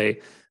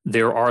say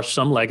there are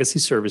some legacy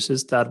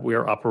services that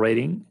we're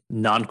operating,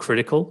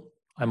 non-critical,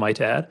 I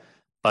might add,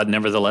 but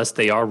nevertheless,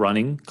 they are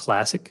running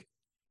Classic,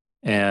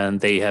 and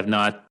they have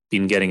not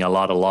been getting a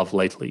lot of love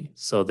lately.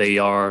 So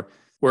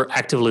we're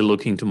actively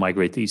looking to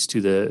migrate these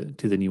to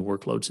the new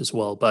workloads as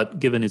well. But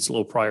given its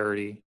low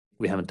priority,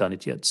 we haven't done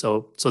it yet.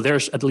 So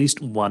there's at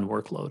least one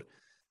workload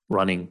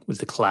running with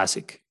the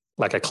Classic,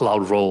 like a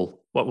Cloud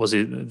Role. What was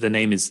it? The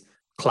name is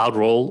Cloud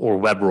Role or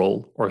Web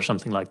Role or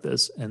something like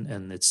this,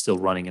 and it's still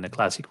running in a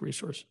Classic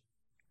resource.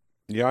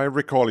 Yeah, I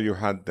recall you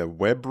had the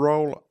Web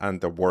Role and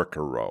the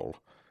Worker Role.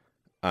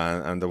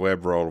 And the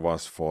Web Role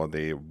was for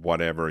the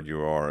whatever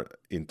you are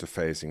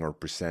interfacing or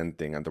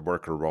presenting, and the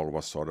Worker Role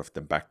was sort of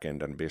the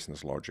backend and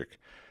business logic.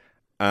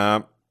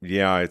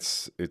 Yeah,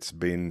 it's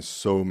been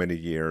so many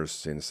years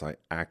since I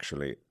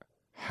actually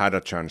had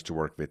a chance to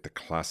work with the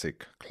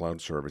Classic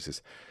Cloud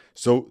Services.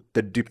 So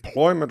the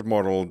deployment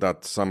model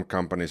that some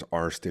companies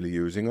are still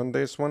using on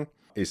this one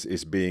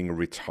is being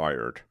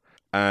retired.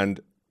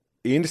 And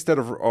instead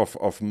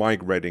of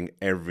migrating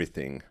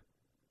everything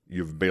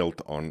you've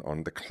built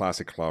on the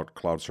Classic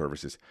Cloud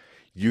Services,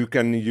 you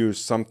can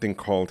use something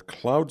called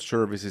Cloud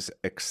Services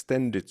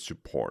Extended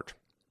Support.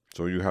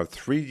 So you have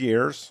 3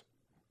 years,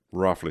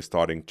 roughly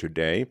starting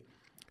today,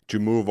 to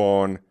move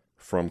on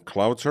from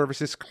Cloud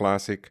Services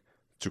Classic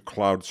to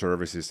Cloud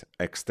Services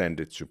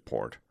Extended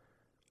Support.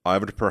 I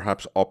would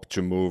perhaps opt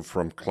to move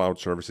from Cloud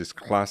Services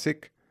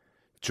Classic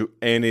to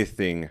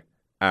anything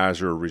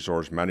Azure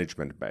Resource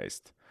Management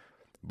based.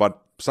 But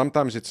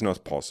sometimes it's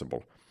not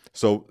possible.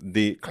 So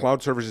the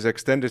Cloud Services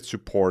Extended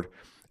Support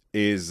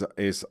is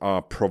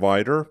a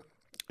provider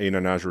in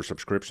an Azure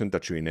subscription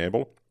that you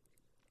enable.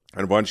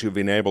 And once you've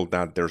enabled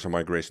that, there's a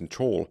migration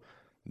tool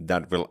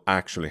that will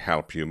actually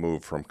help you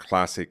move from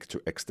Classic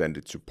to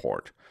Extended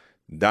Support.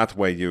 That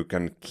way you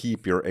can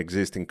keep your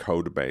existing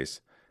code base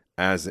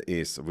as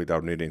is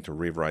without needing to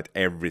rewrite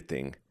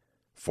everything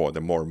for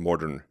the more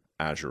modern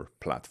Azure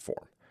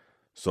platform.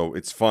 So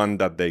it's fun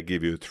that they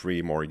give you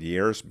 3 more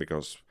years,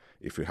 because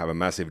if you have a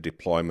massive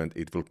deployment,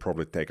 it will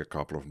probably take a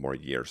couple of more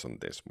years on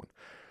this one.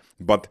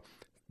 But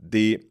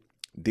the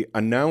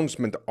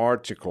announcement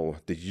article,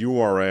 the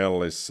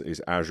URL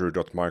is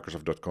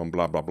azure.microsoft.com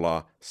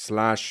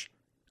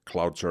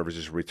 /cloud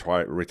services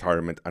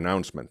retirement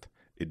announcement.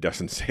 It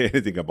doesn't say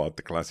anything about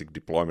the Classic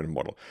deployment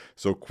model.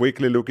 So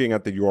quickly looking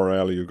at the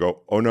URL, you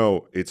go, oh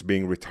no, it's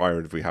being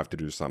retired, we have to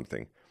do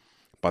something.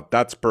 But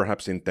that's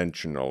perhaps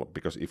intentional,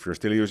 because if you're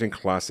still using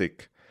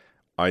Classic,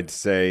 I'd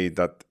say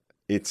that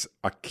it's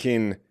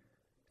akin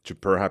to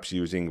perhaps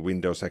using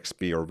Windows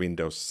XP or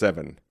Windows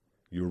 7.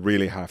 You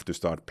really have to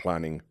start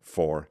planning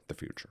for the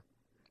future.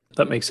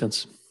 That makes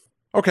sense.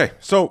 Okay,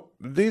 so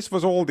this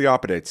was all the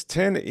updates,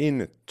 10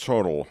 in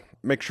total.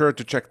 make sure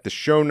to check the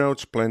show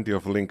notes, plenty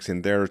of links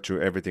in there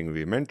to everything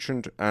we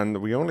mentioned.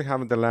 And we only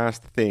have the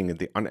last thing,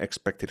 the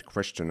unexpected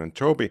question. And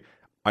Toby,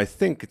 I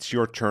think it's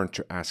your turn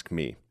to ask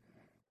me.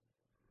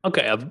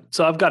 Okay,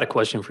 so I've got a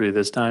question for you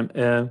this time.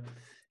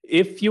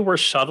 If you were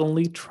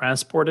suddenly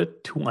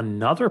transported to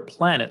another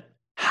planet,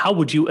 how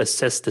would you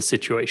assess the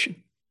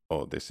situation?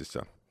 Oh, this is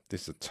a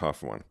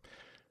tough one.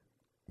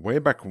 Way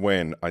back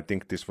when, I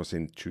think this was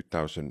in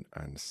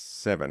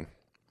 2007,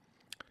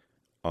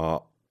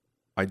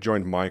 I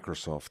joined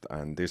Microsoft,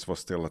 and this was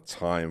still a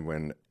time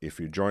when if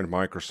you joined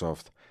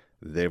Microsoft,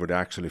 they would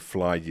actually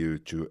fly you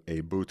to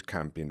a boot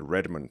camp in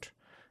Redmond.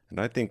 And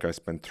I think I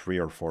spent 3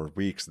 or 4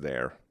 weeks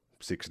there,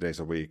 6 days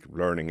a week,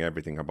 learning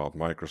everything about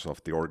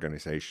Microsoft, the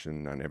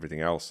organization, and everything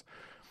else.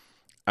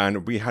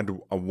 And we had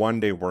a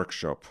one-day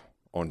workshop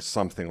on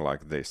something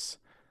like this,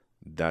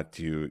 that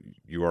you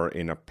are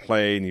in a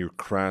plane, you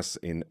crash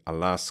in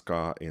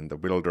Alaska in the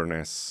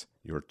wilderness,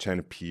 you're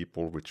 10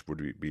 people, which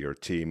would be your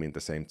team in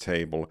the same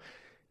table.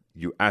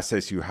 You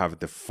assess you have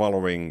the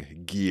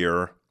following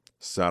gear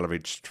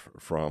salvaged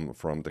from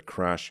the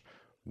crash.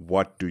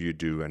 What do you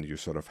do? And you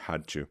sort of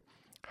had to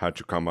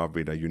come up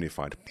with a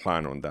unified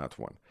plan on that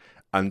one.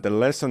 And the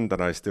lesson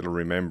that I still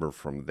remember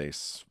from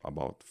this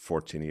about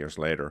 14 years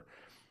later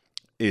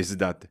is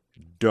that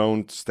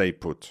don't stay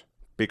put.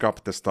 Pick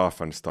up the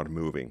stuff and start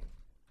moving.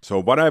 So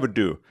what I would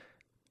do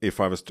if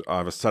I was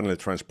suddenly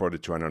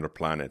transported to another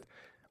planet,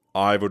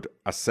 I would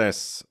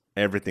assess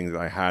everything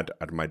that I had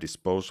at my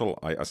disposal.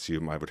 I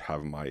assume I would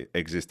have my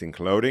existing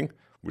clothing,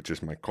 which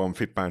is my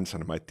comfy pants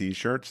and my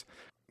t-shirts.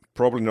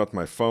 Probably not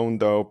my phone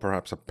though,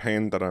 perhaps a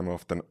pen that I'm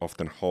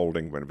often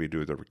holding when we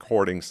do the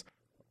recordings.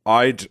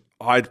 I'd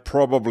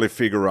probably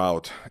figure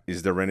out,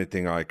 is there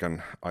anything I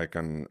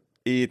can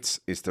eat?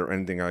 Is there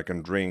anything I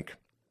can drink?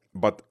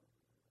 But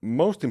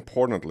most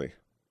importantly,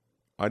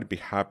 I'd be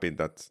happy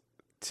that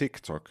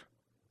TikTok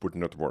would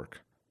not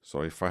work.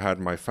 So if I had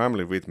my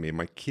family with me,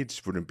 my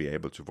kids wouldn't be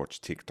able to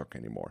watch TikTok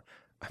anymore.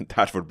 And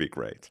that would be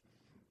great.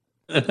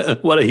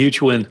 What a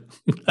huge win.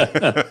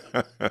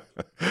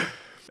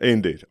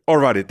 Indeed.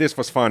 Alrighty, this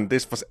was fun.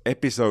 This was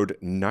episode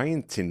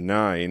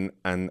 99.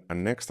 And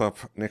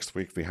next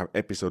week we have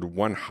episode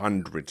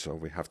 100. So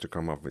we have to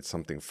come up with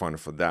something fun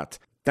for that.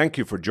 Thank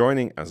you for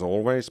joining. As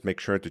always, make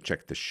sure to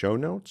check the show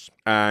notes.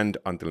 And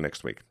until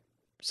next week.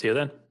 See you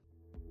then.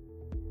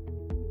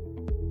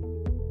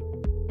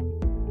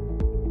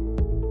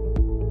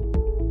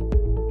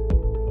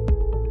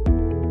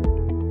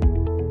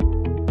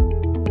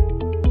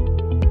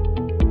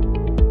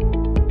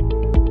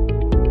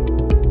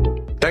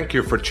 Thank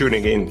you for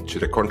tuning in to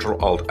the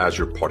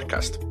Control-Alt-Azure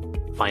podcast.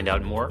 Find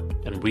out more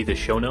and read the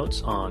show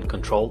notes on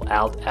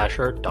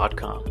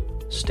controlaltazure.com.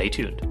 Stay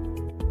tuned.